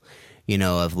general,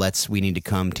 we need to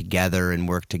come together and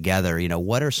work together.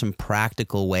 What are some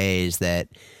practical ways that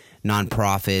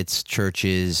nonprofits,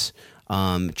 churches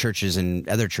and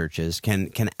other churches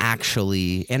can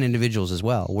actually, and individuals as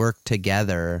well, work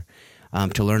together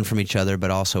to learn from each other,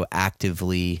 but also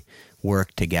actively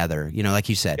work together. Like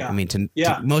you said, I mean, to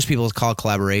most people call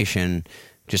collaboration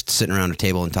just sitting around a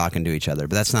table and talking to each other,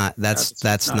 but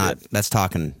that's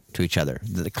talking to each other.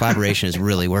 The collaboration is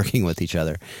really working with each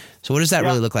other. So what does that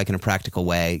really look like in a practical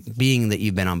way, being that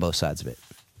you've been on both sides of it?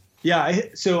 Yeah.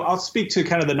 So I'll speak to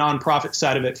kind of the nonprofit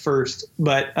side of it first,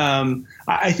 but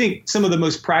I think some of the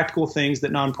most practical things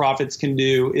that nonprofits can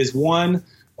do is, one,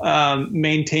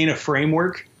 maintain a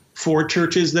framework for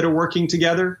churches that are working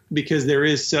together, because there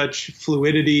is such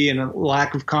fluidity and a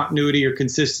lack of continuity or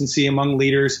consistency among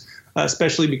leaders,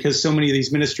 especially because so many of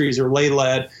these ministries are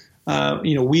lay-led.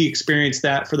 We experienced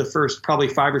that for the first probably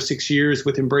 5 or 6 years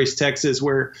with Embrace Texas,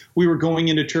 where we were going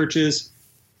into churches,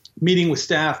 meeting with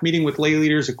staff, meeting with lay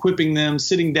leaders, equipping them,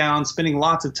 sitting down, spending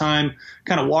lots of time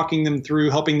kind of walking them through,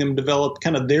 helping them develop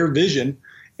kind of their vision.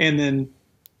 And then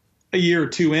a year or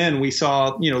two in, we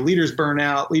saw, leaders burn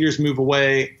out, leaders move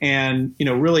away, and,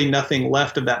 really nothing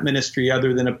left of that ministry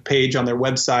other than a page on their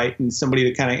website and somebody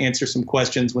to kind of answer some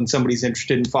questions when somebody's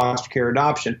interested in foster care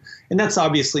adoption. And that's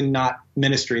obviously not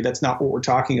ministry. That's not what we're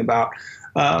talking about.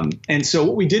 And so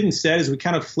what we did instead is we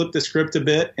kind of flipped the script a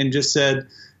bit and just said,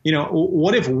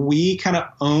 what if we kind of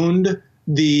owned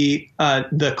the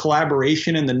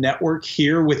collaboration and the network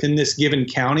here within this given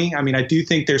county? I mean, I do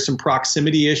think there's some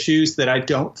proximity issues that I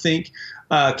don't think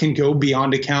can go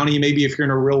beyond a county. Maybe if you're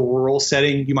in a real rural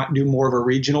setting, you might do more of a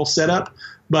regional setup,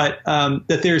 but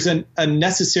that there's a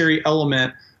necessary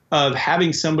element of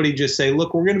having somebody just say,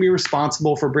 look, we're going to be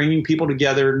responsible for bringing people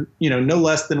together, no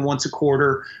less than once a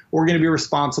quarter. We're going to be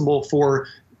responsible for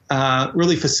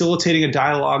really facilitating a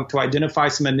dialogue to identify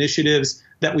some initiatives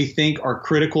that we think are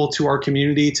critical to our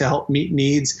community to help meet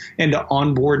needs and to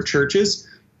onboard churches.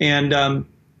 And,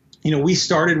 we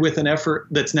started with an effort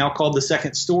that's now called the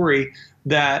Second Story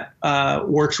that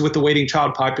works with the waiting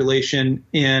child population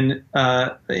in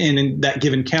that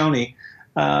given county.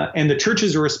 And the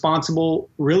churches are responsible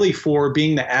really for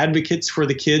being the advocates for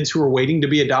the kids who are waiting to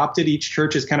be adopted. Each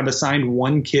church is kind of assigned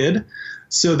one kid,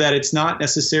 so that it's not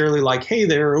necessarily like, hey,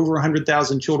 there are over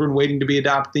 100,000 children waiting to be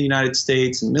adopted in the United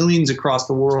States and millions across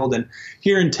the world. And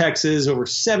here in Texas, over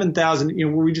 7,000,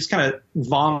 where we just kind of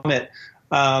vomit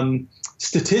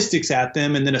statistics at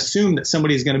them and then assume that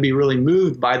somebody is going to be really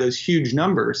moved by those huge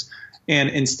numbers. And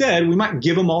instead, we might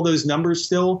give them all those numbers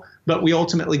still, but we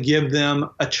ultimately give them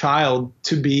a child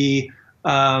to be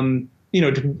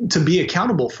to be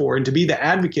accountable for and to be the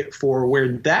advocate for,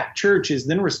 where that church is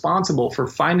then responsible for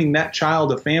finding that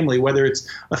child a family, whether it's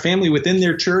a family within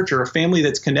their church or a family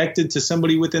that's connected to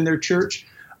somebody within their church,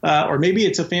 or maybe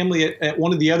it's a family at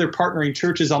one of the other partnering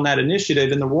churches on that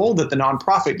initiative. And the role that the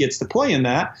nonprofit gets to play in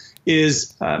that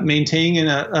is maintaining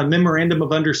a memorandum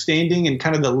of understanding and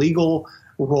kind of the legal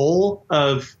role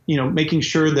of, making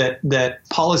sure that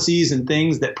policies and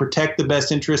things that protect the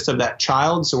best interest of that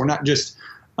child. So we're not just,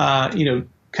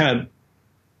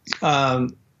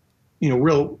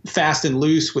 real fast and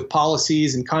loose with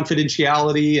policies and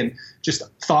confidentiality and just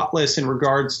thoughtless in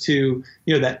regards to,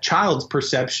 that child's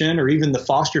perception or even the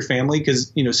foster family.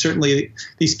 Because, certainly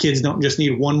these kids don't just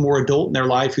need one more adult in their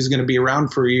life who's going to be around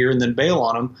for a year and then bail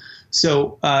on them.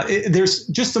 So there's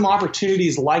just some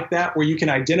opportunities like that where you can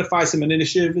identify some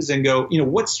initiatives and go,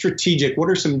 what's strategic? What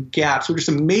are some gaps? What are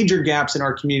some major gaps in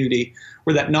our community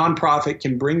where that nonprofit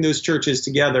can bring those churches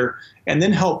together and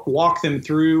then help walk them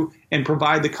through and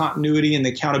provide the continuity and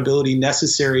the accountability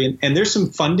necessary? And there's some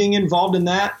funding involved in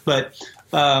that, but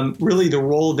really the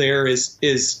role there is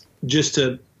just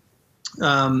to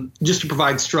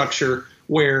provide structure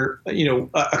where,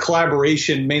 a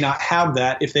collaboration may not have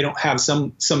that if they don't have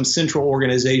some central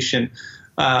organization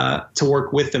to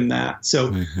work with them that.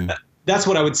 So that's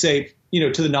what I would say,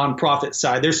 to the nonprofit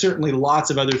side. There's certainly lots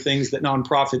of other things that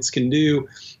nonprofits can do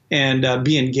and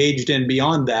be engaged in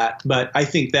beyond that. But I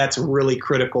think that's really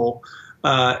critical,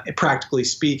 practically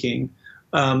speaking.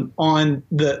 On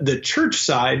the church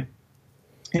side,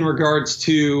 in regards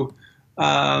to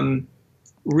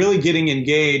really getting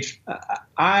engaged,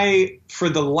 for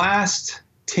the last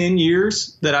 10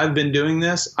 years that I've been doing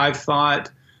this, I've thought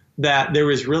that there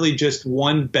was really just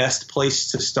one best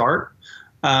place to start,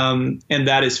 and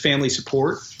that is family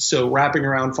support. So wrapping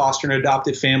around foster and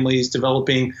adoptive families,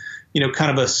 developing, kind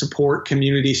of a support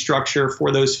community structure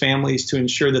for those families to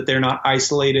ensure that they're not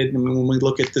isolated. And when we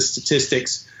look at the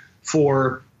statistics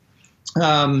for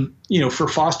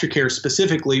foster care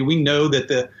specifically, we know that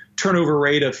the turnover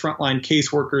rate of frontline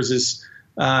caseworkers is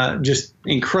just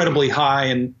incredibly high,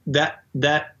 and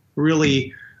that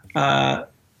really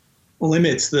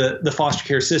limits the foster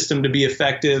care system to be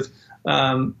effective.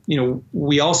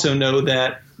 We also know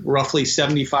that roughly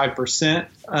 75%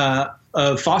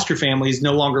 of foster families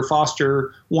no longer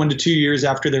foster 1 to 2 years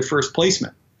after their first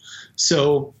placement.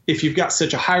 So if you've got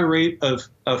such a high rate of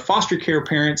foster care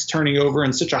parents turning over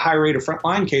and such a high rate of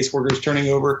frontline caseworkers turning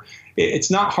over, it's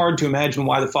not hard to imagine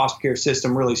why the foster care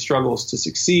system really struggles to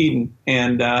succeed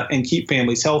and keep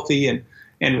families healthy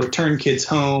and return kids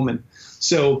home. And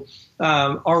so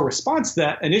our response to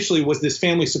that initially was this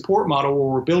family support model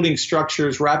where we're building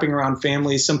structures, wrapping around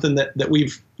families. Something that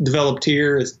we've developed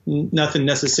here is nothing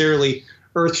necessarily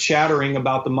earth-shattering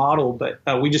about the model, but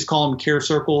we just call them care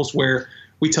circles, where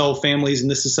we tell families, and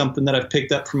this is something that I've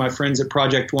picked up from my friends at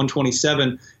Project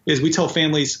 127, is we tell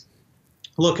families,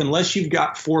 look, unless you've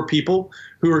got 4 people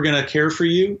who are going to care for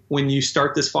you when you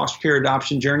start this foster care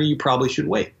adoption journey, you probably should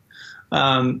wait.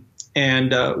 And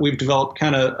we've developed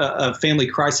kind of a family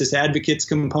crisis advocates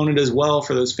component as well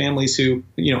for those families who,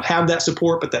 have that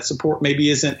support, but that support maybe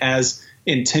isn't as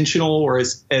intentional or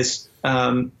as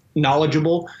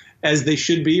knowledgeable as they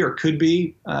should be or could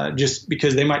be, just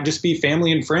because they might just be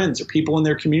family and friends or people in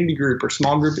their community group or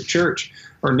small group at church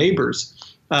or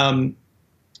neighbors. And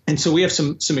so we have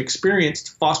some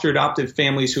experienced foster adoptive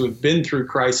families who have been through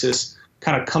crisis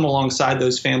kind of come alongside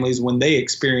those families when they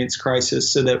experience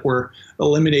crisis, so that we're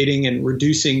eliminating and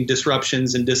reducing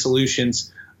disruptions and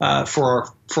dissolutions for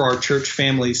our church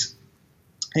families.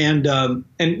 And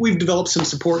we've developed some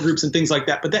support groups and things like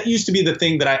that. But that used to be the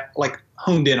thing that I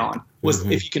honed in on was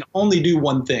if you can only do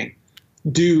one thing,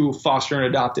 do foster and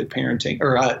adoptive parenting,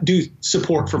 or do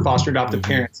support for foster and adoptive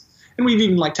parents. And we've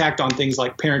even tacked on things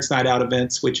like parents' night out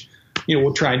events, which,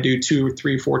 we'll try and do 2,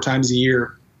 3, 4 times a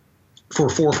year for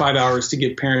 4 or 5 hours to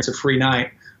give parents a free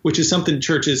night, which is something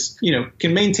churches,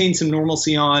 can maintain some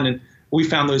normalcy on. And we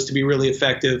found those to be really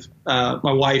effective.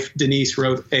 My wife, Denise,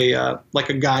 wrote a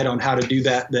guide on how to do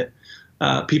that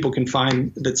people can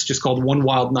find, that's just called One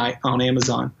Wild Night on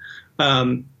Amazon.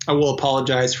 I will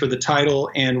apologize for the title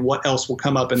and what else will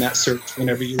come up in that search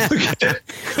whenever you look at it.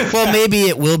 Well, maybe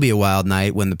it will be a wild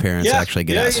night when the parents actually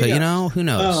get out. So, who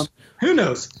knows? Who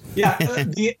knows? Yeah.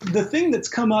 The thing that's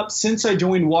come up since I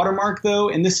joined Watermark, though,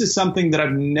 and this is something that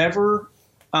I've never,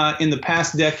 in the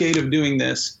past decade of doing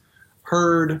this,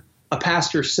 heard a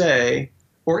pastor say,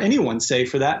 or anyone say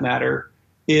for that matter,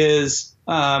 is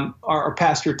our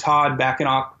pastor Todd back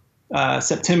in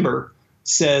September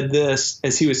said this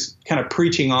as he was kind of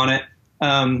preaching on it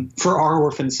for our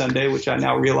Orphan Sunday, which I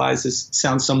now realize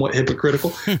sounds somewhat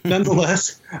hypocritical.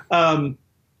 Nonetheless,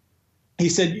 he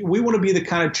said, we want to be the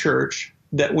kind of church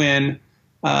that when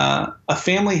a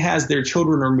family has their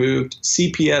children removed,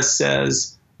 CPS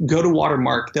says, go to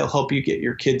Watermark, they'll help you get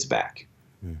your kids back.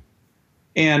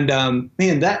 And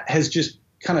man, that has just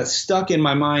kind of stuck in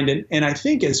my mind. And I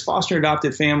think as foster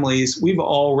adopted families, we've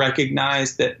all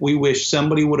recognized that we wish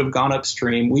somebody would have gone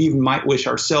upstream. We even might wish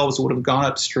ourselves would have gone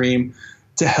upstream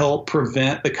to help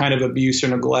prevent the kind of abuse or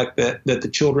neglect that the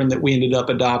children that we ended up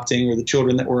adopting or the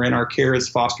children that were in our care as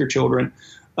foster children,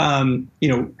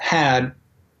 had.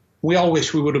 We all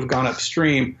wish we would have gone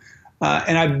upstream.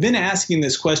 And I've been asking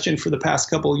this question for the past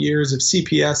couple of years of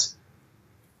CPS.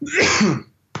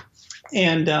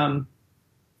 And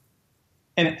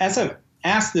as I've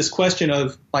asked this question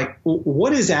of like,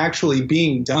 what is actually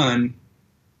being done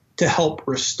to help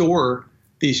restore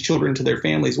these children to their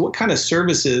families? What kind of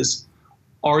services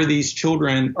are these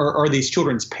children, or are these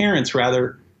children's parents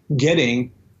rather,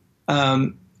 getting?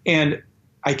 And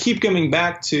I keep coming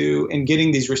back to and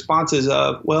getting these responses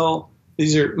of, well,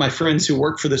 these are my friends who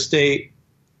work for the state.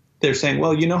 They're saying,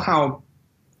 well, you know how,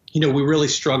 we really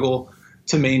struggle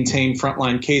to maintain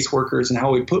frontline caseworkers, and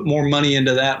how we put more money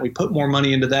into that. We put more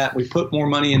money into that. We put more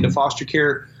money into foster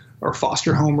care or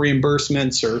foster home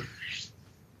reimbursements, or,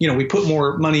 we put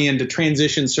more money into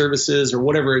transition services or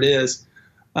whatever it is.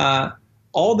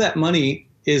 All that money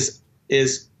is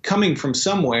coming from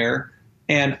somewhere,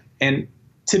 and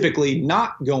typically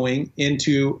not going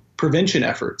into prevention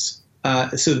efforts.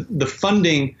 So the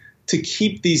funding to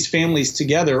keep these families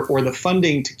together, or the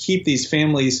funding to keep these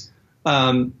families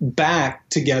back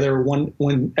together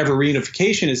whenever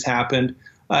reunification has happened,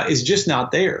 is just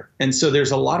not there. And so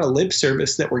there's a lot of lip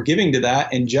service that we're giving to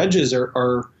that, and judges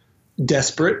are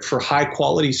desperate for high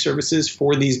quality services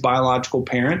for these biological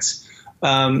parents.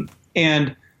 And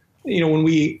when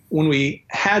we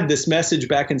had this message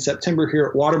back in September here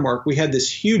at Watermark, we had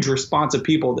this huge response of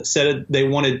people that said they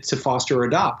wanted to foster or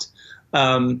adopt.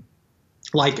 There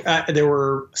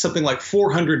were something like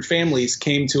 400 families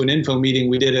came to an info meeting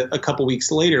we did a couple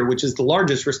weeks later, which is the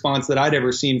largest response that I'd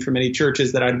ever seen from any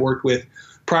churches that I'd worked with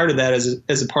prior to that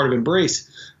as a part of Embrace.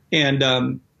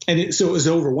 So it was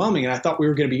overwhelming, and I thought we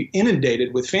were going to be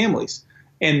inundated with families.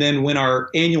 And then when our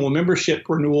annual membership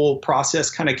renewal process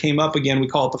kind of came up again, we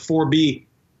call it the 4B,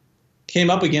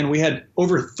 came up again, we had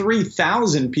over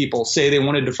 3,000 people say they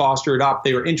wanted to foster adopt.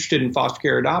 They were interested in foster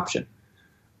care adoption.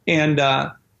 And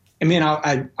I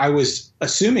was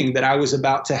assuming that I was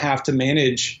about to have to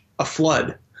manage a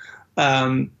flood,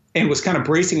 and was kind of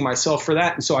bracing myself for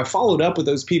that. And so I followed up with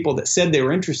those people that said they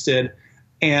were interested,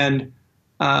 and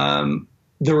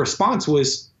the response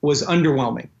was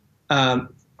underwhelming,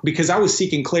 because I was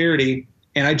seeking clarity.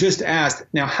 And I just asked,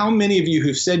 now, how many of you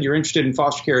who've said you're interested in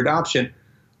foster care adoption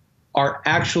are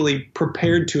actually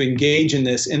prepared to engage in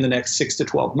this in the next 6 to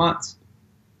 12 months?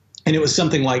 And it was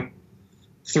something like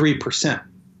 3%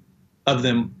 of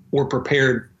them were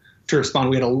prepared to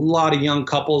respond. We had a lot of young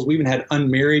couples. We even had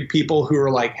unmarried people who were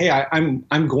like, hey,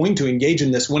 I'm going to engage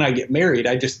in this when I get married.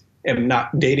 I just am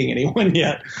not dating anyone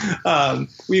yet.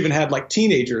 We even had like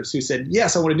teenagers who said,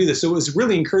 yes, I want to do this. So it was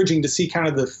really encouraging to see kind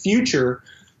of the future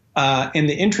and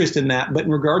the interest in that. But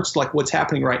in regards to like what's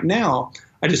happening right now,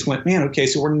 I just went, man, okay,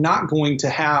 so we're not going to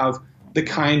have the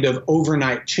kind of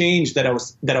overnight change that I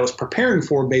was preparing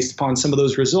for based upon some of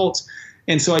those results.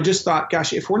 And so I just thought,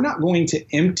 gosh, if we're not going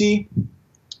to empty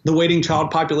the waiting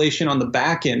child population on the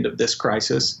back end of this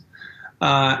crisis,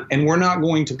 and we're not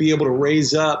going to be able to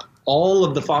raise up all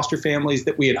of the foster families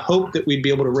that we had hoped that we'd be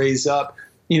able to raise up,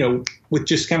 with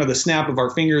just kind of the snap of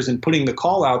our fingers and putting the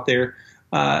call out there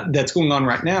that's going on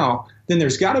right now, then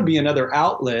there's got to be another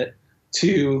outlet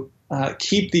to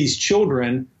keep these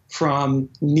children from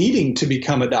needing to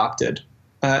become adopted.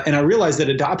 And I realize that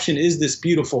adoption is this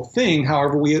beautiful thing.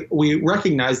 However, we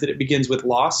recognize that it begins with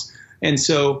loss. And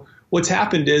so what's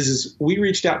happened is we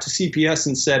reached out to CPS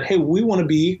and said, hey, we want to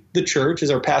be the church, as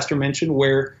our pastor mentioned,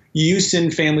 where you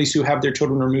send families who have their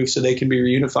children removed so they can be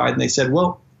reunified. And they said,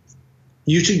 well,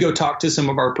 you should go talk to some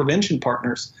of our prevention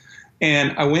partners.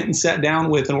 And I went and sat down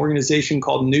with an organization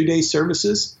called New Day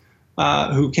Services,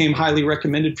 who came highly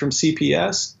recommended from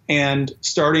CPS. And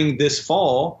starting this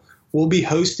fall, we'll be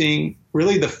hosting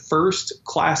really the first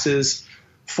classes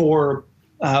for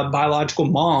biological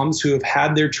moms who have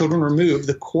had their children removed,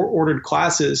 the court-ordered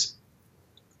classes,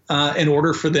 in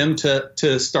order for them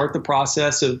to start the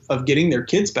process of getting their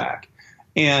kids back.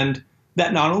 And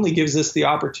that not only gives us the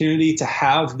opportunity to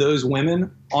have those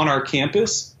women on our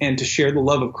campus and to share the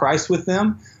love of Christ with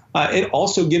them, it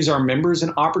also gives our members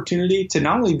an opportunity to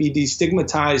not only be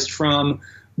destigmatized from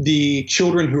the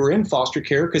children who are in foster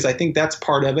care, because I think that's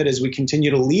part of it as we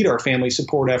continue to lead our family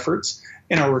support efforts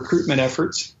and our recruitment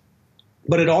efforts.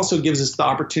 But it also gives us the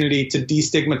opportunity to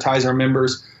destigmatize our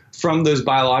members from those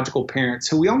biological parents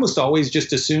who we almost always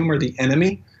just assume are the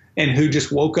enemy. and who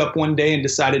just woke up one day and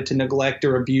decided to neglect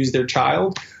or abuse their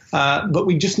child. But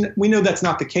we know that's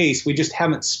not the case. We just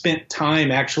haven't spent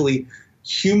time actually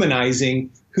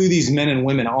humanizing who these men and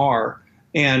women are,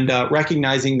 and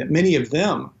recognizing that many of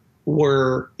them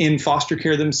were in foster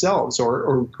care themselves,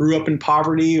 or grew up in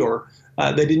poverty, or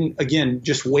they didn't, again,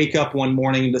 just wake up one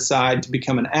morning and decide to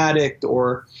become an addict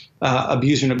or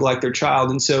abuse or neglect their child.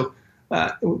 And so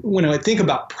when I think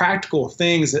about practical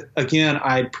things, again,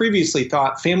 I previously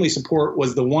thought family support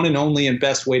was the one and only and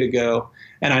best way to go.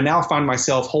 And I now find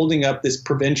myself holding up this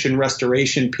prevention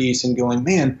restoration piece and going,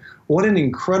 man, what an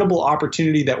incredible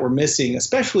opportunity that we're missing,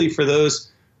 especially for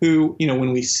those who,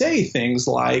 when we say things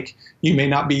like, you may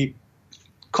not be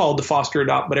called to foster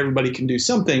adopt, but everybody can do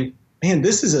something. Man,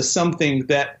 this is something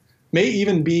that may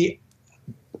even be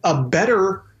a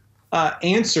better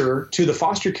answer to the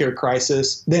foster care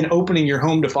crisis than opening your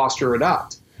home to foster or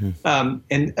adopt. And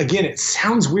again, it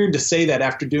sounds weird to say that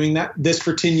after doing this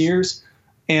for 10 years.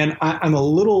 And I'm a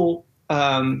little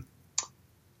I'm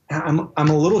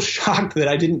a little shocked that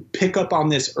I didn't pick up on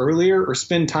this earlier or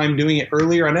spend time doing it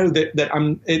earlier. I know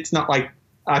that it's not like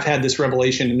I've had this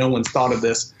revelation and no one's thought of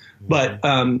this, but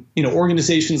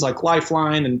organizations like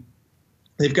Lifeline, and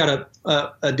they've got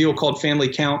a deal called Family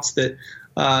Counts that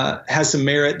has some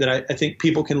merit that I think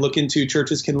people can look into,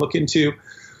 churches can look into.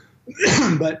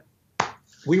 But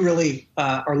we really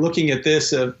are looking at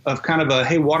this of kind of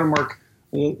hey, Watermark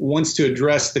wants to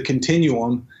address the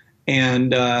continuum,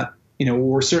 and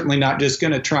we're certainly not just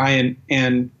going to try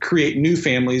and create new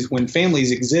families when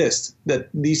families exist, that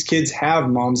these kids have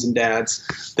moms and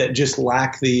dads that just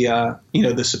lack the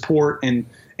the support and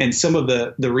some of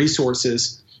the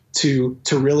resources to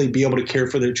really be able to care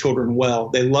for their children well.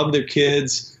 They love their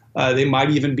kids. They might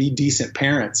even be decent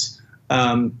parents.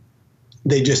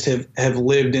 They just have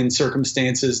lived in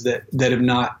circumstances that have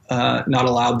not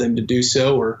allowed them to do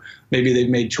so, or maybe they've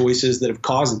made choices that have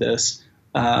caused this.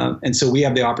 And so we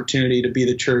have the opportunity to be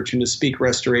the church and to speak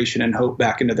restoration and hope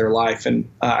back into their life. And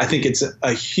I think it's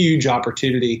a huge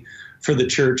opportunity for the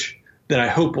church that I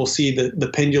hope we'll see the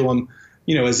pendulum,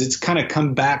 as it's kind of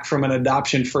come back from an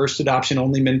adoption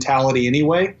only mentality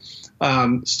anyway,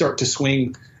 start to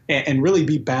swing and really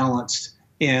be balanced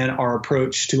in our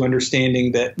approach to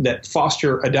understanding that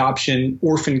foster, adoption,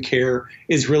 orphan care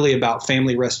is really about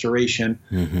family restoration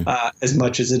as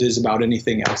much as it is about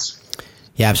anything else.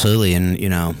 Yeah, absolutely. And,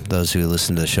 those who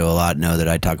listen to the show a lot know that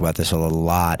I talk about this a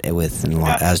lot as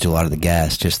do a lot of the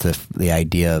guests, just the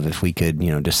idea of if we could,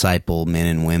 disciple men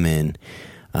and women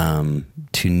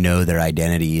to know their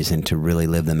identities and to really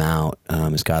live them out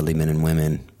as godly men and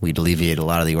women, we'd alleviate a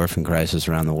lot of the orphan crisis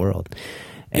around the world.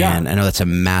 And I know that's a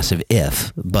massive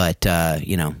if, but,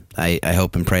 I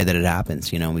hope and pray that it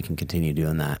happens, we can continue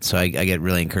doing that. So I get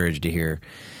really encouraged to hear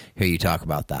you talk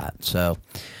about that. So,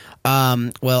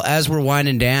 well, as we're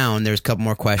winding down, there's a couple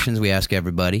more questions we ask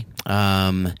everybody.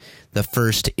 The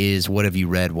first is, what have you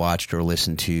read, watched, or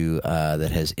listened to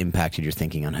that has impacted your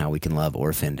thinking on how we can love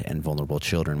orphaned and vulnerable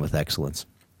children with excellence?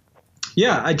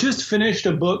 Yeah, I just finished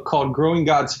a book called Growing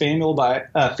God's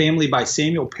Family by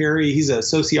Samuel Perry. He's a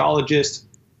sociologist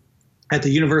at the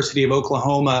University of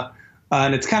Oklahoma,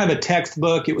 and it's kind of a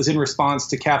textbook. It was in response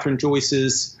to Catherine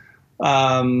Joyce's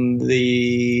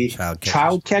the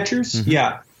Child Catchers. Mm-hmm.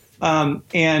 Yeah.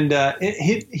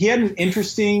 He had an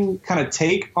interesting kind of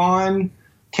take on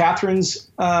Catherine's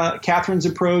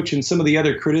approach and some of the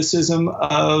other criticism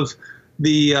of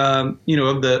the of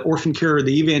the orphan care or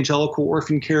the evangelical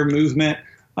orphan care movement.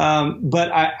 But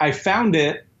I found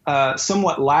it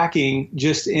somewhat lacking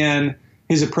just in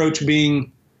his approach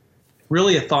being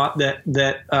really a thought that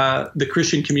the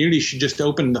Christian community should just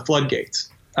open the floodgates.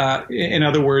 In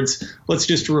other words, let's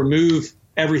just remove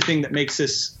everything that makes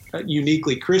us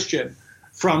uniquely Christian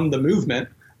from the movement,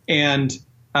 and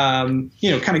kind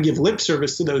of give lip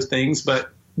service to those things, but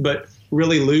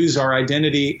really lose our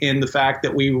identity in the fact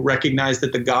that we recognize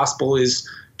that the gospel is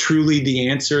truly the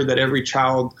answer that every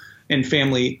child and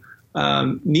family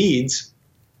needs.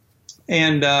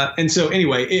 And so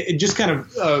anyway, it just kind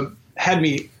of had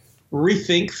me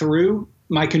rethink through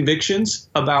my convictions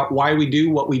about why we do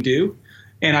what we do.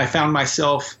 And I found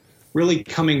myself really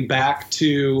coming back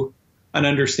to an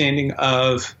understanding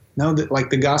of that like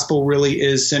the gospel really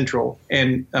is central,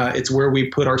 and it's where we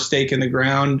put our stake in the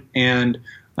ground, and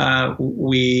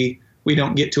we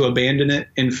don't get to abandon it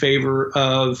in favor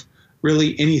of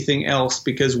really anything else,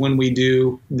 because when we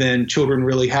do, then children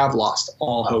really have lost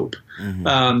all hope.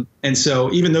 Mm-hmm. And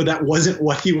so even though that wasn't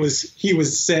what he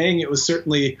was saying, it was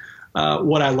certainly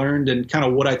what I learned and kind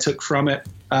of what I took from it,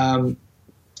 and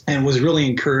was really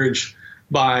encouraged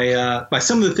by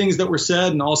some of the things that were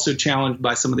said, and also challenged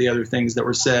by some of the other things that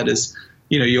were said. Is,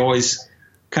 you always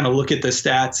kind of look at the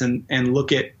stats and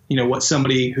look at, what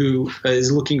somebody who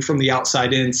is looking from the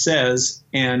outside in says,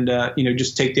 and,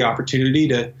 just take the opportunity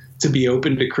to be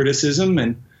open to criticism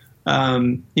and,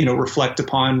 reflect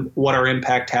upon what our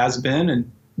impact has been,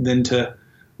 and then to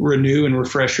renew and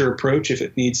refresh your approach if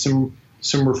it needs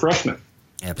some refreshment.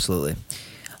 Absolutely.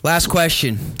 Last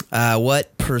question.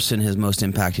 What person has most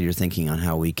impacted your thinking on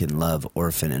how we can love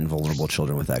orphan and vulnerable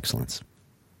children with excellence?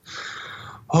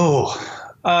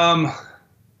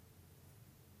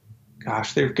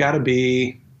 Gosh, there've got to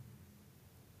be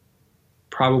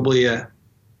probably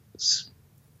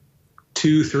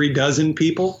 2-3 dozen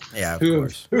people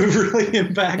who've really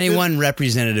impacted. Any one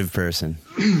representative person.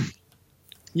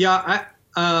 Yeah,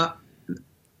 I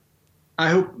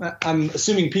hope, I'm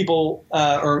assuming people,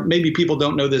 or maybe people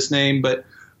don't know this name, but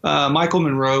Michael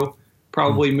Monroe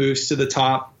probably moves to the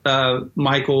top.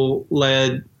 Michael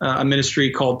led a ministry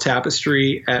called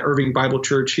Tapestry at Irving Bible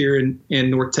Church here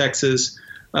in North Texas.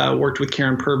 Worked with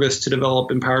Karen Purvis to develop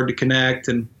Empowered to Connect,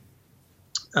 and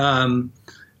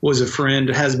was a friend,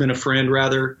 has been a friend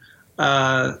rather,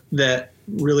 that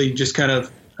really just kind of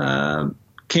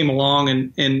came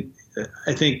along, and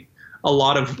I think a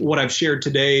lot of what I've shared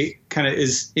today kind of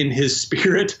is in his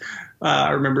spirit.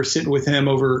 I remember sitting with him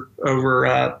over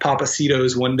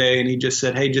Papacitos one day, and he just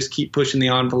said, "Hey, just keep pushing the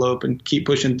envelope and keep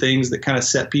pushing things that kind of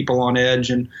set people on edge,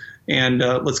 and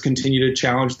let's continue to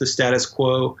challenge the status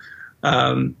quo."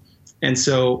 And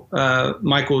so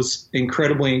Michael's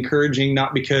incredibly encouraging,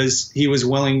 not because he was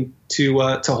willing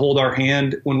to hold our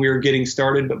hand when we were getting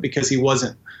started, but because he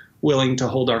wasn't willing to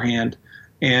hold our hand.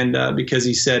 And because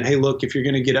he said, "Hey, look, if you're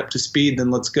going to get up to speed, then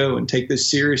let's go and take this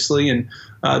seriously. And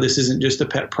this isn't just a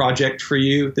pet project for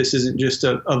you. This isn't just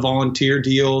a volunteer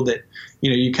deal that,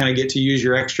 you kind of get to use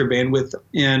your extra bandwidth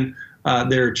in.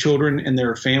 There are children and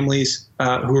there are families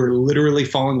who are literally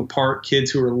falling apart, kids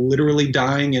who are literally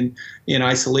dying in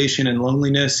isolation and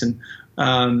loneliness. And,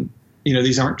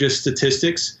 these aren't just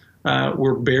statistics.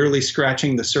 We're barely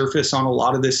scratching the surface on a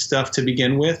lot of this stuff to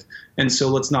begin with. And so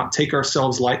let's not take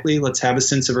ourselves lightly. Let's have a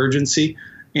sense of urgency,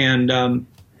 and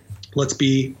let's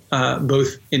be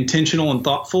both intentional and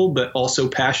thoughtful, but also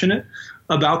passionate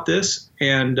about this,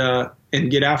 and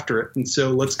get after it. And so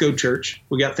let's go, church.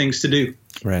 We got things to do.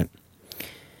 Right.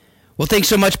 Well, thanks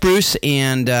so much, Bruce.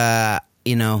 And, as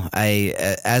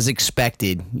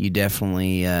expected, you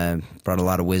definitely brought a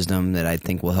lot of wisdom that I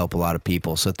think will help a lot of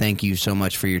people. So thank you so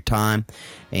much for your time.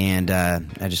 And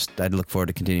I'd look forward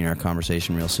to continuing our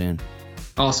conversation real soon.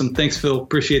 Awesome. Thanks, Phil.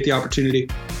 Appreciate the opportunity.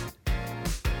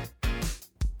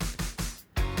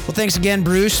 Well, thanks again,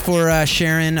 Bruce, for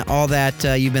sharing all that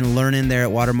you've been learning there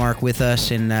at Watermark with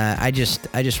us, and I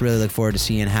just really look forward to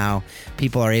seeing how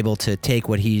people are able to take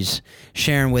what he's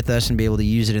sharing with us and be able to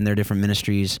use it in their different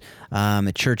ministries,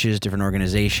 at churches, different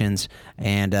organizations,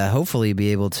 and hopefully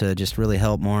be able to just really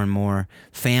help more and more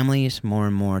families, more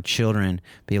and more children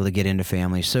be able to get into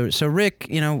families. So Rick,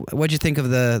 what'd you think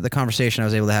of the conversation I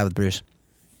was able to have with Bruce?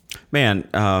 Man,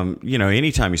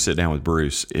 anytime you sit down with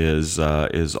Bruce is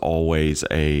always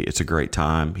it's a great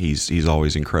time. He's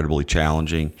always incredibly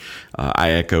challenging.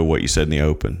 I echo what you said in the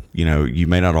open. You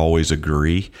may not always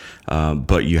agree,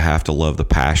 but you have to love the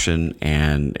passion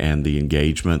and the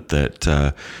engagement that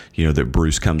that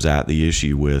Bruce comes at the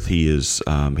issue with. He's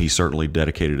certainly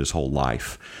dedicated his whole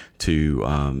life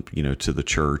to to the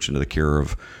church and to the care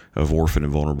of orphan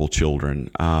and vulnerable children.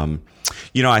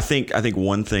 I think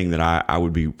one thing that I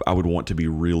would want to be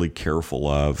really careful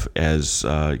of as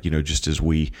just as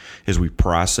we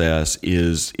process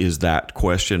is that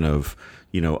question of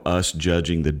us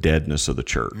judging the deadness of the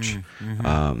church.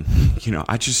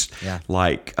 I just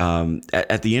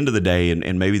at the end of the day,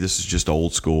 and maybe this is just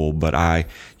old school, but I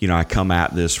come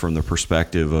at this from the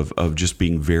perspective of just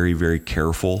being very, very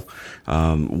careful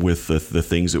with the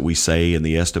things that we say and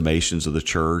the estimations of the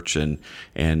church, and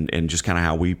just kind of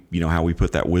how we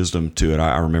put that wisdom to it.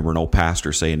 I remember an old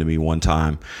pastor saying to me one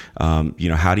time,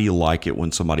 how do you like it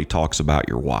when somebody talks about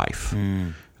your wife?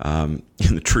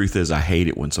 And the truth is, I hate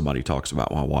it when somebody talks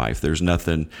about my wife. There's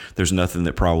nothing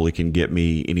that probably can get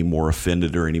me any more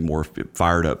offended or any more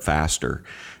fired up faster.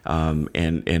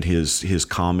 And his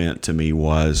comment to me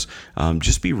was,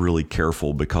 just be really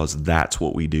careful, because that's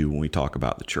what we do when we talk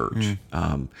about the church.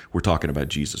 We're talking about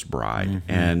Jesus' bride,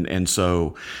 and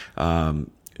so.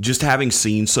 just having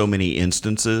seen so many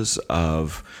instances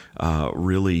of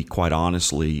really, quite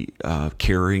honestly,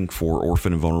 caring for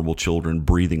orphan and vulnerable children,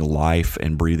 breathing life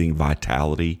and breathing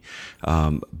vitality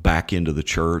back into the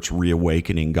church,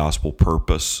 reawakening gospel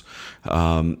purpose,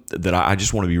 that I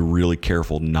just want to be really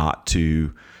careful not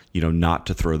to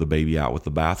throw the baby out with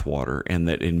the bathwater. And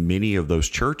that in many of those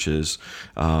churches,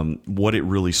 what it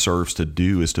really serves to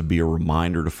do is to be a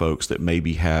reminder to folks that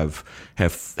maybe have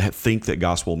think that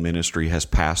gospel ministry has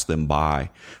passed them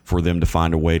by, for them to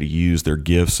find a way to use their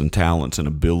gifts and talents and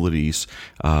abilities,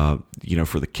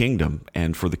 for the kingdom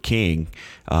and for the King,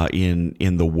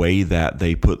 in the way that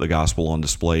they put the gospel on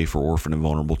display for orphan and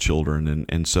vulnerable children.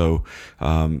 And so,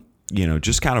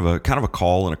 just kind of a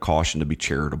call and a caution to be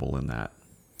charitable in that.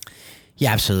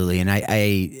 Yeah, absolutely. And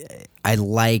I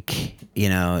like,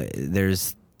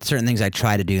 there's certain things I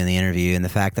try to do in the interview, and the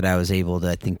fact that I was able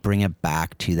to, I think, bring it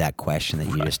back to that question that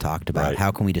you just talked about. Right. How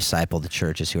can we disciple the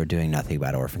churches who are doing nothing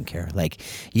about orphan care? Like,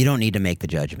 you don't need to make the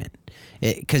judgment,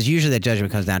 because usually that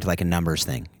judgment comes down to like a numbers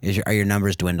thing. Are your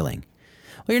numbers dwindling?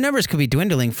 Well, your numbers could be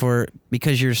dwindling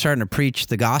because you're starting to preach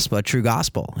the gospel, a true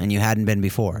gospel, and you hadn't been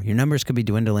before. Your numbers could be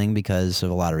dwindling because of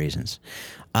a lot of reasons.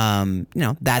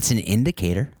 That's an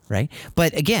indicator, right?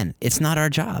 But again, it's not our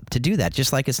job to do that.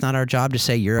 Just like it's not our job to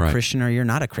say you're a Christian or you're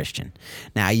not a Christian.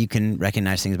 Now, you can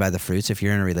recognize things by the fruits if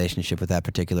you're in a relationship with that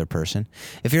particular person.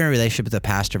 If you're in a relationship with a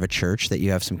pastor of a church that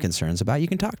you have some concerns about, you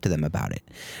can talk to them about it.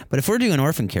 But if we're doing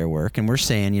orphan care work and we're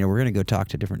saying, we're going to go talk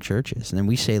to different churches, and then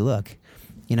we say, look,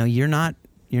 you're not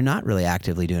really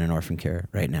actively doing an orphan care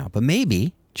right now, but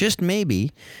maybe, just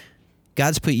maybe,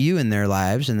 God's put you in their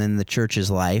lives and then the church's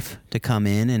life to come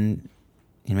in and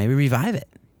maybe revive it,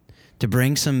 to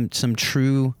bring some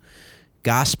true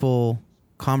gospel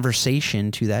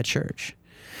conversation to that church,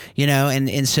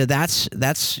 and so that's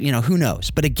who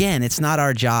knows. But again, it's not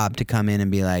our job to come in and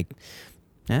be like,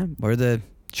 yeah, we're the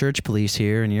church police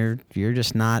here, and you're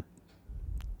just not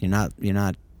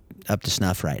up to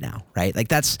snuff right now, right? Like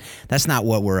that's not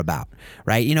what we're about,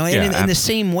 right? And in the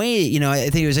same way, I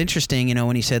think it was interesting,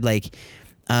 when he said like,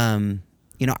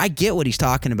 I get what he's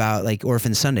talking about, like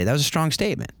Orphan Sunday. That was a strong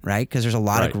statement, right? Because there's a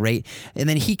lot of great, and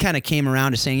then he kind of came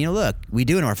around to saying, look, we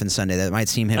do an Orphan Sunday. That might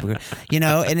seem hypocritical,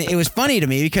 and it was funny to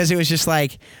me because it was just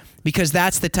like, because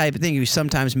that's the type of thing you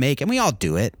sometimes make, and we all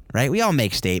do it, right? We all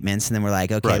make statements, and then we're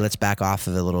like, okay, let's back off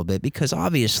of it a little bit, because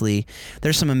obviously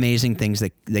there's some amazing things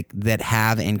that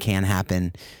have and can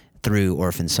happen through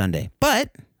Orphan Sunday. But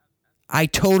I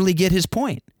totally get his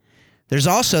point. There's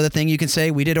also the thing you can say,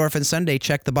 we did Orphan Sunday,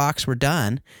 check the box, we're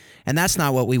done. And that's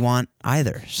not what we want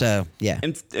either. So, yeah.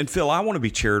 And Phil, I want to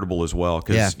be charitable as well,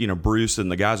 because, Bruce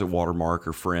and the guys at Watermark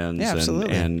are friends,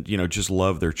 and just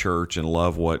love their church and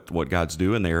love what God's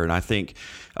doing there. And I think,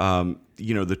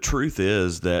 the truth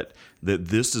is that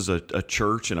this is a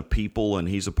church and a people, and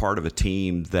he's a part of a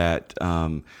team that,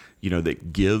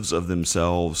 that gives of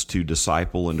themselves to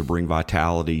disciple and to bring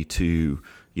vitality to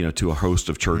a host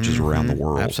of churches around the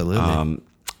world. Absolutely.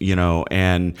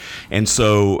 And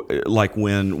so like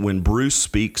when Bruce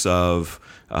speaks of,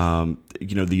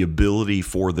 the ability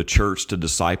for the church to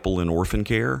disciple in orphan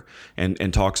care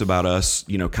and talks about us,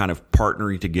 kind of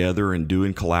partnering together and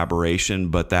doing collaboration,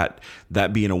 but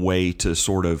that being a way to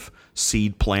sort of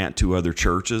seed plant to other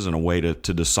churches and a way to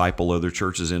disciple other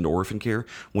churches into orphan care.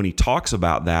 When he talks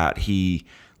about that, he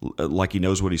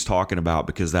knows what he's talking about,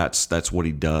 because that's what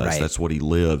he does. Right. That's what he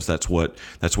lives. That's what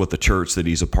the church that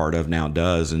he's a part of now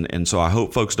does. And so I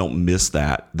hope folks don't miss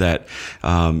that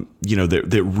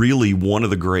really one of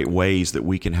the great ways that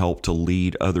we can help to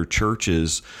lead other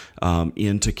churches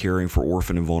into caring for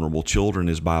orphan and vulnerable children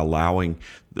is by allowing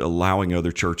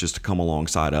other churches to come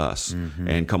alongside us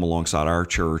and come alongside our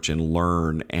church and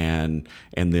learn and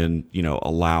then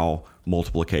allow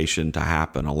multiplication to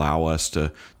happen, allow us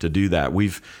to do that.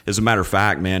 As a matter of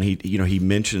fact, man, he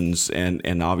mentions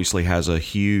and obviously has a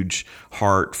huge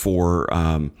heart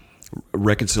for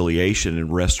reconciliation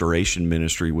and restoration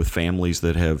ministry with families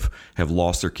that have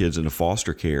lost their kids into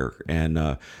foster care. And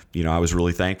I was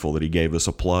really thankful that he gave us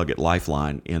a plug at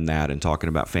Lifeline in that and talking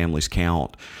about Families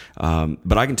Count.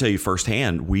 But I can tell you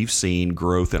firsthand, we've seen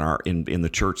growth in the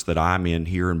church that I'm in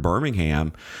here in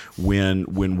Birmingham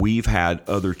when we've had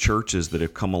other churches that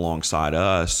have come alongside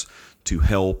us to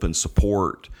help and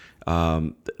support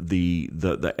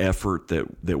the effort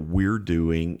that we're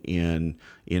doing in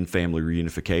family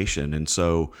reunification. And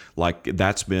so like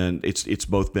it's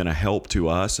both been a help to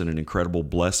us and an incredible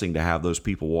blessing to have those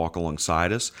people walk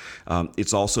alongside us.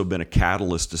 It's also been a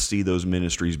catalyst to see those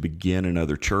ministries begin in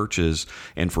other churches,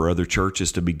 and for other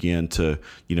churches to begin to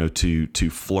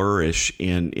flourish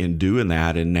in doing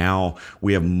that. And now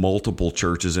we have multiple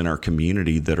churches in our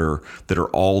community that are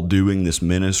all doing this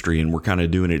ministry, and we're kind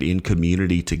of doing it in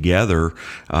community together.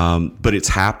 But it's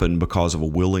happened because of a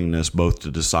willingness both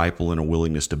to disciple and a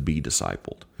willingness to be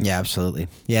discipled. Yeah, absolutely.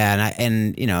 Yeah,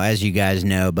 and as you guys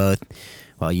know, both,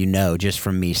 well, just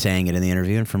from me saying it in the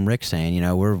interview and from Rick saying,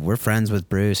 we're friends with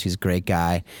Bruce. He's a great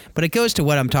guy. But it goes to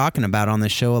what I'm talking about on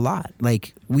this show a lot.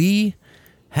 Like, we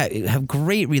have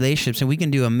great relationships, and we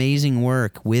can do amazing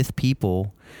work with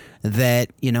people that,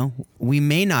 we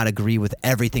may not agree with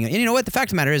everything. And you know what? The fact of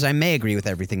the matter is I may agree with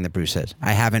everything that Bruce says.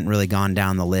 I haven't really gone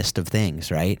down the list of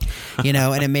things, right?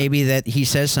 And it may be that he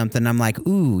says something, I'm like,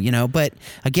 ooh, but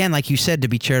again, like you said, to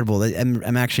be charitable,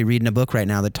 I'm actually reading a book right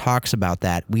now that talks about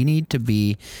that. We need to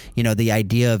be, the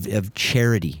idea of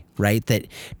charity, right? That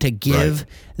to give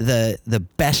the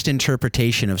best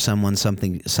interpretation of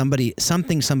something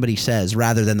somebody says,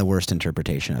 rather than the worst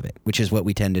interpretation of it, which is what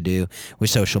we tend to do with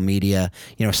social media.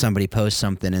 Somebody posts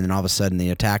something and then all of a sudden the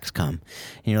attacks come,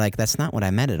 and you're like, that's not what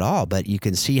I meant at all. But you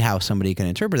can see how somebody can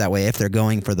interpret that way if they're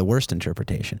going for the worst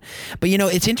interpretation. But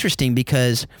it's interesting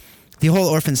because the whole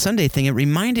Orphan Sunday thing, it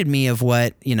reminded me of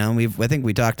what, I think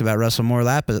we talked about Russell Moore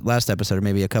last episode, or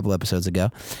maybe a couple episodes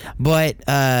ago. But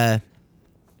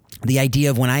the idea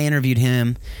of when I interviewed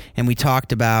him and we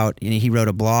talked about, he wrote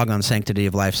a blog on Sanctity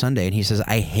of Life Sunday, and he says,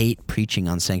 I hate preaching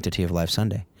on Sanctity of Life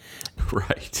Sunday.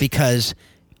 Right. Because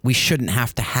we shouldn't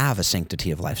have to have a Sanctity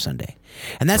of Life Sunday.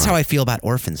 And that's how I feel about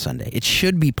Orphan Sunday. It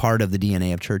should be part of the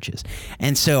DNA of churches.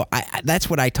 And so that's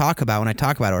what I talk about when I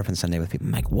talk about Orphan Sunday with people.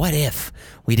 I'm like, what if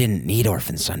we didn't need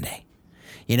Orphan Sunday?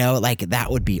 That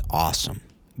would be awesome,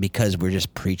 because we're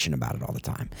just preaching about it all the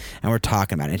time. And we're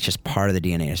talking about it. It's just part of the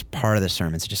DNA. It's part of the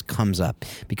sermons. It just comes up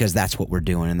because that's what we're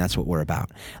doing and that's what we're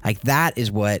about. Like, that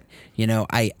is what,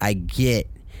 I get,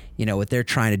 what they're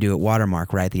trying to do at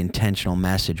Watermark, right? The intentional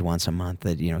message once a month,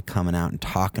 that, coming out and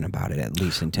talking about it, at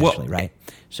least intentionally, right?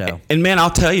 So, and man,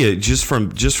 I'll tell you, just from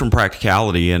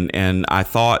practicality, and I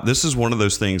thought this is one of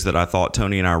those things that I thought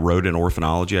Tony and I wrote in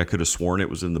Orphanology. I could have sworn it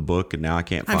was in the book, and now I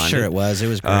can't find it. I'm sure it was. It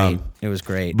was great. It was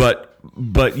great. But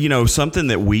something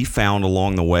that we found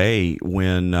along the way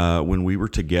when we were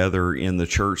together in the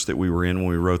church that we were in when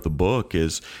we wrote the book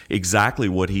is exactly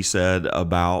what he said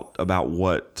about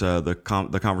what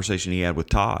the conversation he had with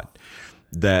Todd.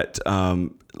 That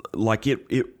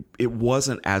it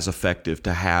wasn't as effective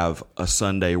to have a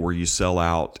Sunday where you sell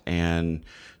out and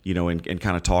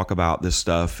kind of talk about this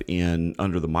stuff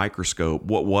under the microscope.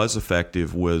 What was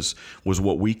effective was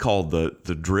what we called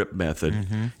the drip method.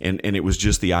 Mm-hmm. And it was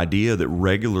just the idea that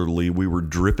regularly we were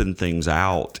dripping things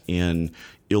out in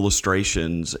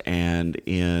illustrations and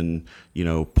in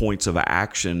points of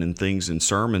action and things in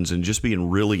sermons, and just being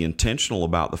really intentional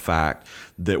about the fact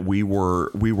that we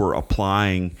were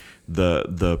applying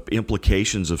the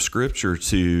implications of Scripture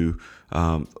to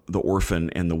the orphan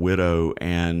and the widow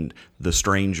and the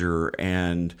stranger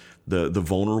and the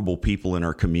vulnerable people in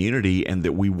our community, and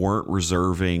that we weren't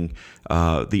reserving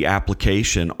the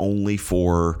application only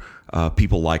for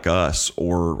people like us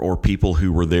or people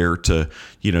who were there to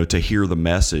hear the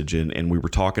message, and we were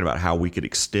talking about how we could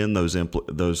extend those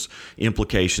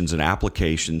implications and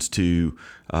applications to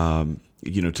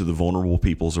to the vulnerable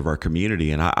peoples of our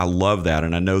community. And I love that.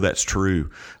 And I know that's true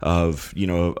of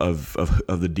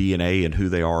the DNA and who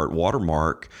they are at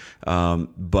Watermark.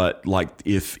 But like,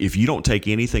 if you don't take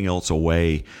anything else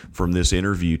away from this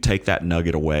interview, take that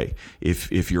nugget away.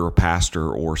 If you're a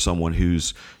pastor or someone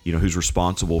who's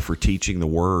responsible for teaching the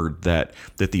word, that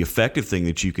the effective thing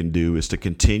that you can do is to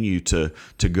continue to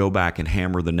go back and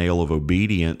hammer the nail of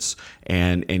obedience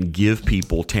and give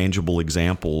people tangible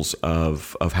examples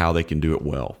of how they can do it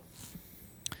well.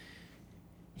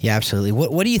 Yeah, absolutely.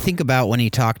 What do you think about when he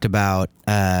talked about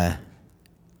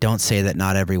don't say that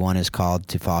not everyone is called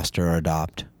to foster or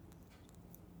adopt?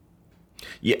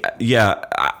 Yeah.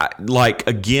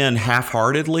 Again,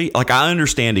 half-heartedly. Like, I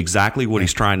understand exactly what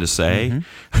he's trying to say,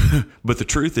 mm-hmm. But the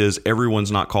truth is,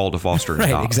 everyone's not called to foster and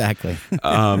adopt. Right, exactly.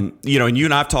 And you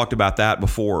and I've talked about that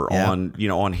before on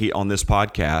this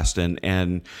podcast,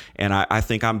 and I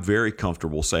think I'm very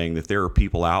comfortable saying that there are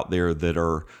people out there that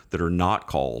are not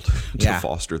called to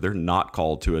foster. They're not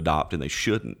called to adopt, and they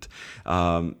shouldn't.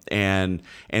 And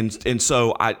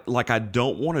so I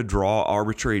don't want to draw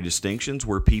arbitrary distinctions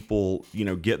where people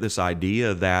get this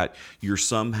idea that you're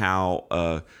somehow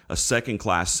a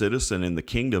second-class citizen in the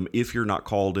kingdom if you're not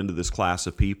called into this class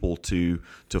of people to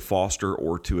foster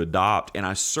or to adopt. And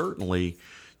I certainly,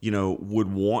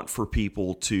 would want for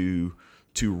people to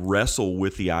wrestle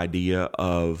with the idea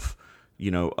of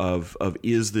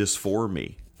is this for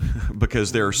me?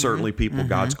 Because there are certainly people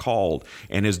God's called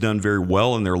and has done very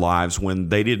well in their lives when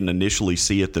they didn't initially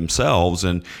see it themselves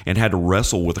and had to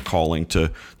wrestle with a calling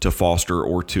to foster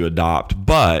or to adopt.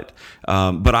 But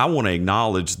I want to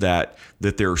acknowledge that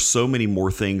there are so many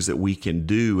more things that we can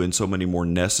do and so many more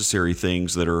necessary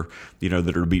things that are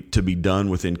to be done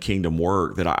within kingdom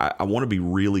work that I want to be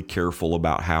really careful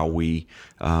about how we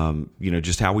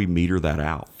just how we meter that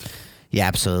out. Yeah,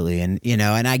 absolutely. And,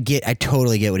 and I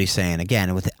totally get what he's saying.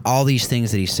 Again, with all these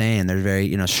things that he's saying, they're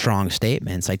very, strong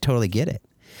statements. I totally get it.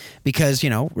 Because,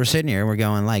 we're sitting here and we're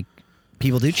going like,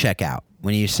 people do check out.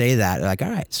 When you say that, they're like, all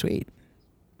right, sweet.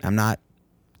 I don't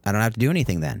have to do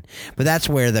anything then. But that's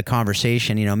where the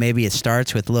conversation, maybe it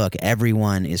starts with, look,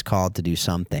 everyone is called to do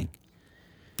something.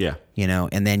 Yeah.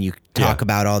 And then you talk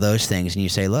about all those things and you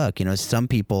say, look, some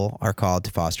people are called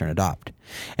to foster and adopt.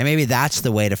 And maybe that's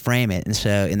the way to frame it. And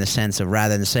so in the sense of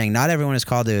rather than saying not everyone is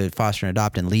called to foster and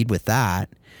adopt and lead with that,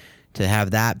 to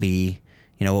have that be,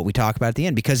 what we talk about at the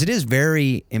end, because it is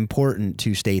very important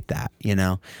to state that,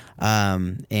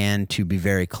 and to be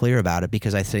very clear about it,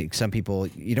 because I think some people,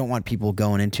 you don't want people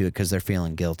going into it because they're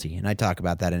feeling guilty. And I talk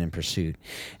about that in Pursuit.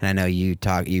 And I know you've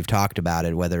talked about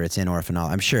it, whether it's in orphanology.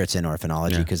 I'm sure it's in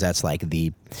orphanology because that's like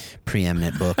the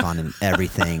preeminent book on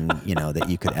everything, that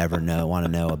you could ever want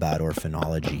to know about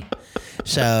orphanology.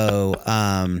 So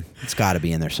it's got to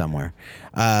be in there somewhere.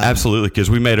 Absolutely, because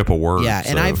we made up a word. Yeah,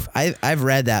 so. and I've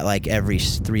read that like every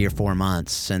 3 or 4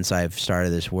 months since I've started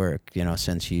this work.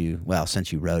 Since you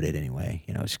wrote it anyway.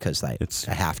 It's because I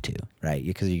have to, right?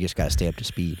 Because you just got to stay up to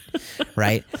speed,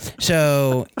 right?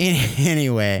 So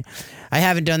anyway, I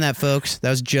haven't done that, folks. That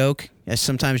was a joke.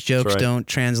 Sometimes jokes don't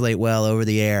translate well over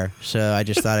the air, so I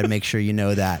just thought I'd make sure you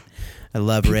know that. I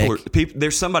love Rick.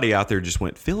 There's somebody out there just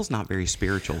went, Phil's not very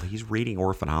spiritual. He's reading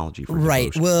orphanology for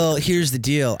devotion. Well, here's the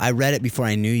deal. I read it before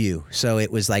I knew you, so it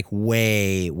was like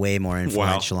way, way more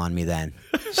influential on me then.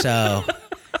 So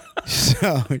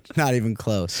it's not even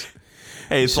close.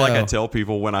 Hey, it's like I tell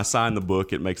people, when I sign the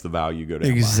book, it makes the value go down.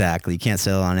 Exactly. You can't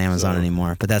sell it on Amazon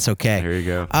anymore, but that's okay. There you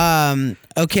go.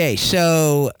 Okay,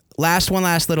 so one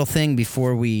last little thing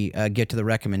before we get to the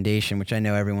recommendation, which I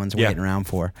know everyone's waiting around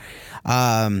for.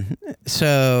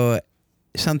 So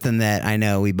something that I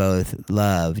know we both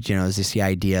loved, is just the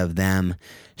idea of them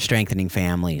strengthening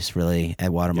families really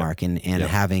at Watermark and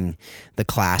having the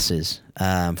classes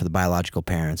for the biological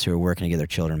parents who are working to get their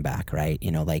children back, right?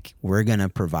 Like we're going to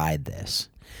provide this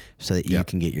so that you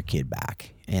can get your kid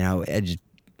back.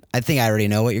 I think I already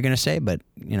know what you're going to say, but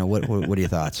what are your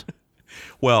thoughts?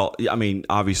 Well, I mean,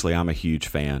 obviously, I'm a huge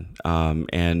fan,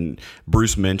 and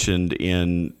Bruce mentioned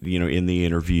in the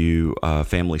interview,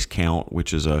 Families Count,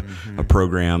 which is a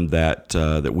program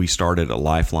that we started at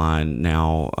Lifeline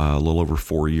now a little over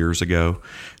 4 years ago,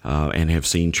 and have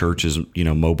seen churches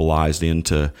mobilized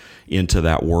into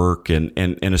that work,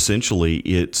 and essentially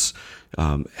it's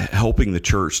helping the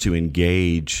church to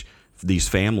engage these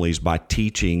families by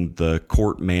teaching the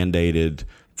court mandated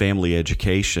family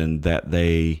education that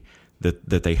they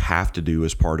have to do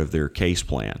as part of their case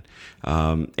plan.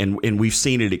 And we've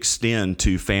seen it extend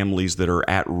to families that are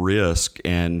at risk,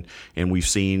 and we've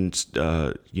seen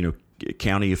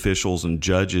county officials and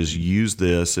judges use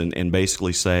this and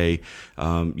basically say,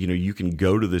 you can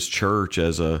go to this church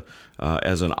as an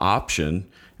option,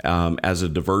 as a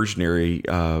diversionary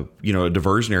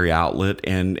outlet,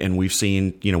 and we've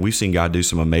seen God do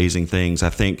some amazing things. I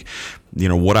think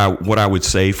what I would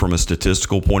say from a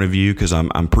statistical point of view, because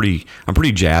I'm pretty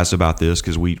jazzed about this,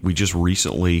 because we just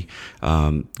recently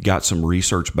got some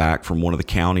research back from one of the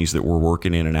counties that we're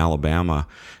working in Alabama.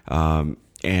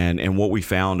 And what we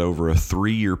found over a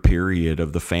 3-year period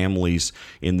of the families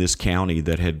in this county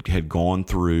that had gone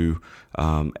through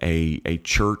a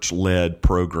church-led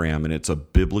program, and it's a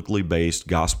biblically based,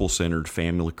 gospel-centered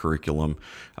family curriculum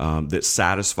that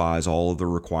satisfies all of the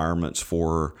requirements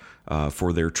for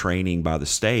their training by the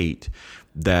state.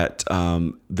 That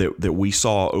we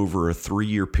saw over a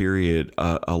 3-year period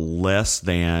a less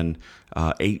than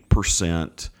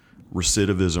 8%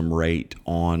 recidivism rate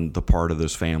on the part of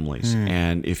those families.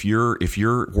 And if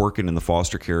you're working in the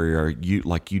foster care area,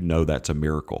 that's a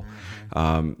miracle.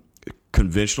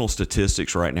 conventional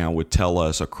statistics right now would tell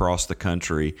us across the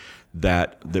country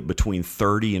that between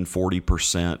 30 and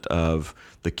 40% of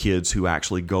the kids who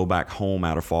actually go back home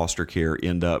out of foster care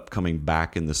end up coming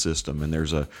back in the system, and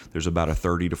there's about a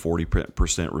 30 to 40%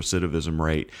 recidivism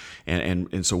rate,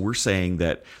 and so we're saying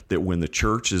that when the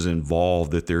church is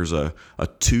involved, that there's a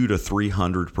 200 to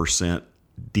 300%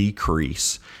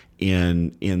 decrease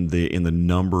in the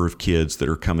number of kids that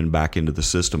are coming back into the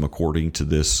system, according to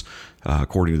this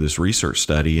research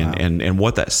study. Wow. And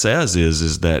what that says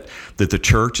is that the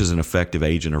church is an effective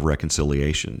agent of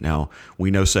reconciliation. Now, we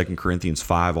know 2 Corinthians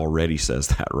 5 already says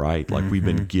that, right? Like, we've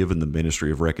been given the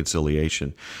ministry of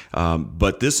reconciliation.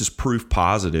 But this is proof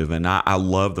positive, and I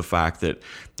love the fact that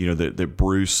that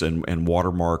Bruce and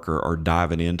Watermark are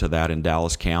diving into that in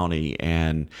Dallas County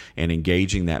and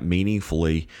engaging that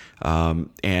meaningfully.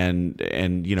 And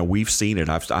we've seen it.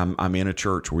 I'm in a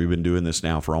church where we've been doing this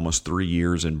now for almost 3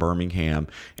 years in Birmingham,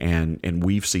 and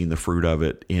we've seen the fruit of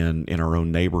it in our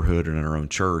own neighborhood and in our own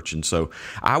church. And so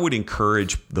I would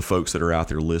encourage the folks that are out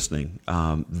there listening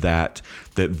that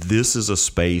this is a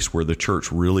space where the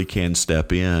church really can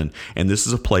step in, and this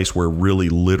is a place where really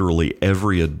literally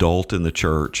every adult in the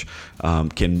church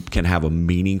can have a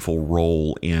meaningful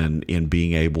role in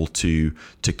being able to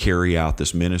carry out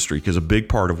this ministry, because a big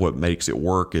part of what makes it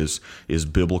work is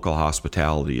biblical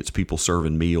hospitality. It's people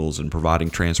serving meals and providing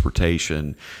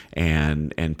transportation,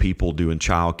 and people doing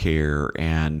childcare,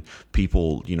 and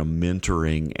people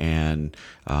mentoring and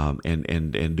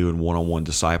doing one-on-one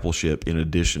discipleship in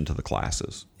addition to the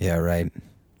classes. Yeah, right.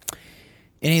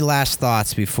 Any last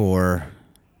thoughts before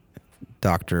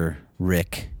Dr.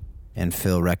 Rick and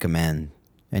Phil recommend?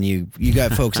 And you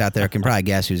got folks out there can probably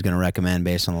guess who's going to recommend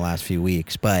based on the last few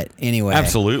weeks. But anyway,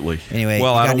 absolutely. Anyway,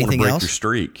 well, I don't want to break else? your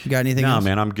streak. You got anything else?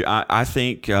 No, man. I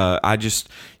think I'm just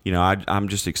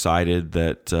excited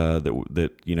that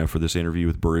for this interview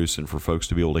with Bruce, and for folks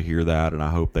to be able to hear that, and I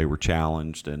hope they were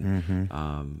challenged, and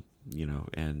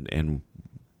and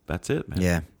that's it, man.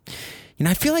 Yeah.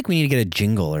 I feel like we need to get a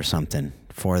jingle or something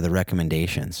for the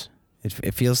recommendations.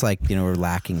 It feels like we're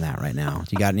lacking that right now.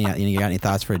 You got any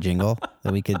thoughts for a jingle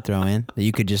that we could throw in that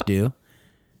you could just do?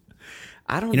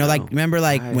 I don't know. Like, remember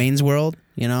Wayne's World?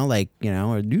 Or like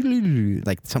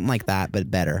something like that,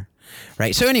 but better,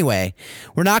 right? So anyway,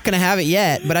 we're not going to have it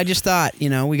yet, but I just thought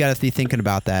we got to be thinking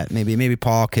about that. Maybe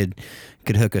Paul could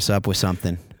hook us up with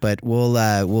something. But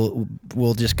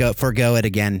we'll just forego it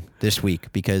again this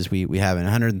week, because we haven't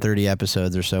 130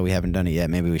 episodes or so. We haven't done it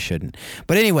yet. Maybe we shouldn't.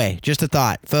 But anyway, just a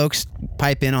thought, folks.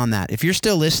 Pipe in on that. If you're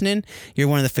still listening, you're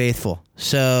one of the faithful.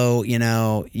 So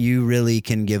you really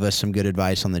can give us some good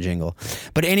advice on the jingle.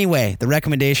 But anyway, the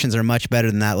recommendations are much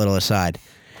better than that little aside.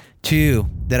 2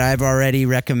 that I've already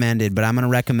recommended, but I'm going to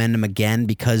recommend them again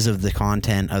because of the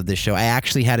content of the show. I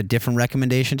actually had a different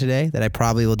recommendation today that I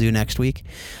probably will do next week,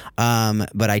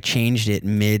 but I changed it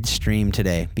midstream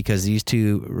today, because these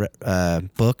 2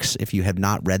 books, if you have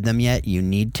not read them yet, you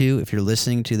need to. If you're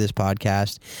listening to this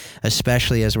podcast,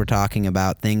 especially as we're talking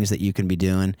about things that you can be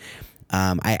doing.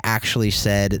 I actually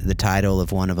said the title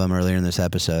of one of them earlier in this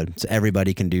episode. It's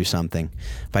Everybody Can Do Something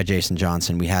by Jason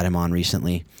Johnson. We had him on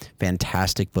recently.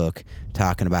 Fantastic book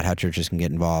talking about how churches can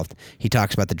get involved. He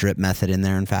talks about the drip method in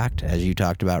there, in fact, as you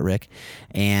talked about, Rick.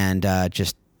 And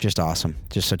just awesome.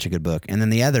 Just such a good book. And then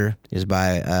the other is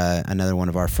by another one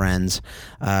of our friends,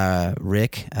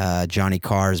 Rick, Johnny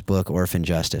Carr's book, Orphan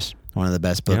Justice. One of the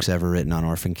best books ever written on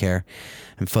orphan care.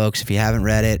 And folks, if you haven't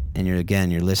read it, and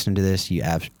you're listening to this,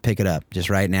 pick it up just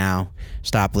right now.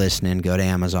 Stop listening, go to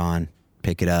Amazon,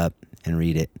 pick it up, and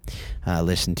read it.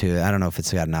 Listen to it. I don't know if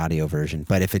it's got an audio version,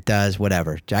 but if it does,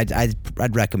 whatever.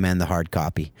 I'd recommend the hard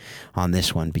copy on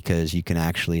this one, because you can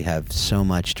actually have so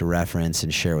much to reference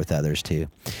and share with others too.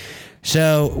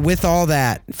 So with all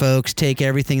that, folks, take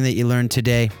everything that you learned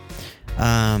today,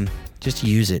 just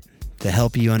use it to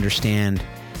help you understand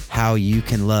how you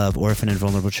can love orphan and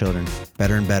vulnerable children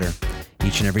better and better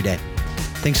each and every day.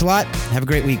 Thanks a lot. Have a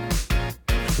great week.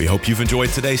 We hope you've enjoyed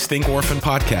today's Think Orphan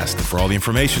podcast. For all the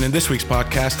information in this week's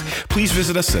podcast, please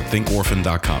visit us at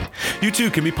thinkorphan.com. You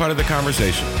too can be part of the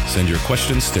conversation. Send your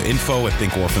questions to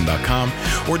info@thinkorphan.com,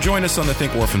 or join us on the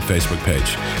Think Orphan Facebook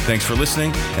page. Thanks for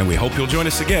listening, and we hope you'll join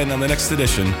us again on the next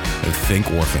edition of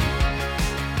Think Orphan.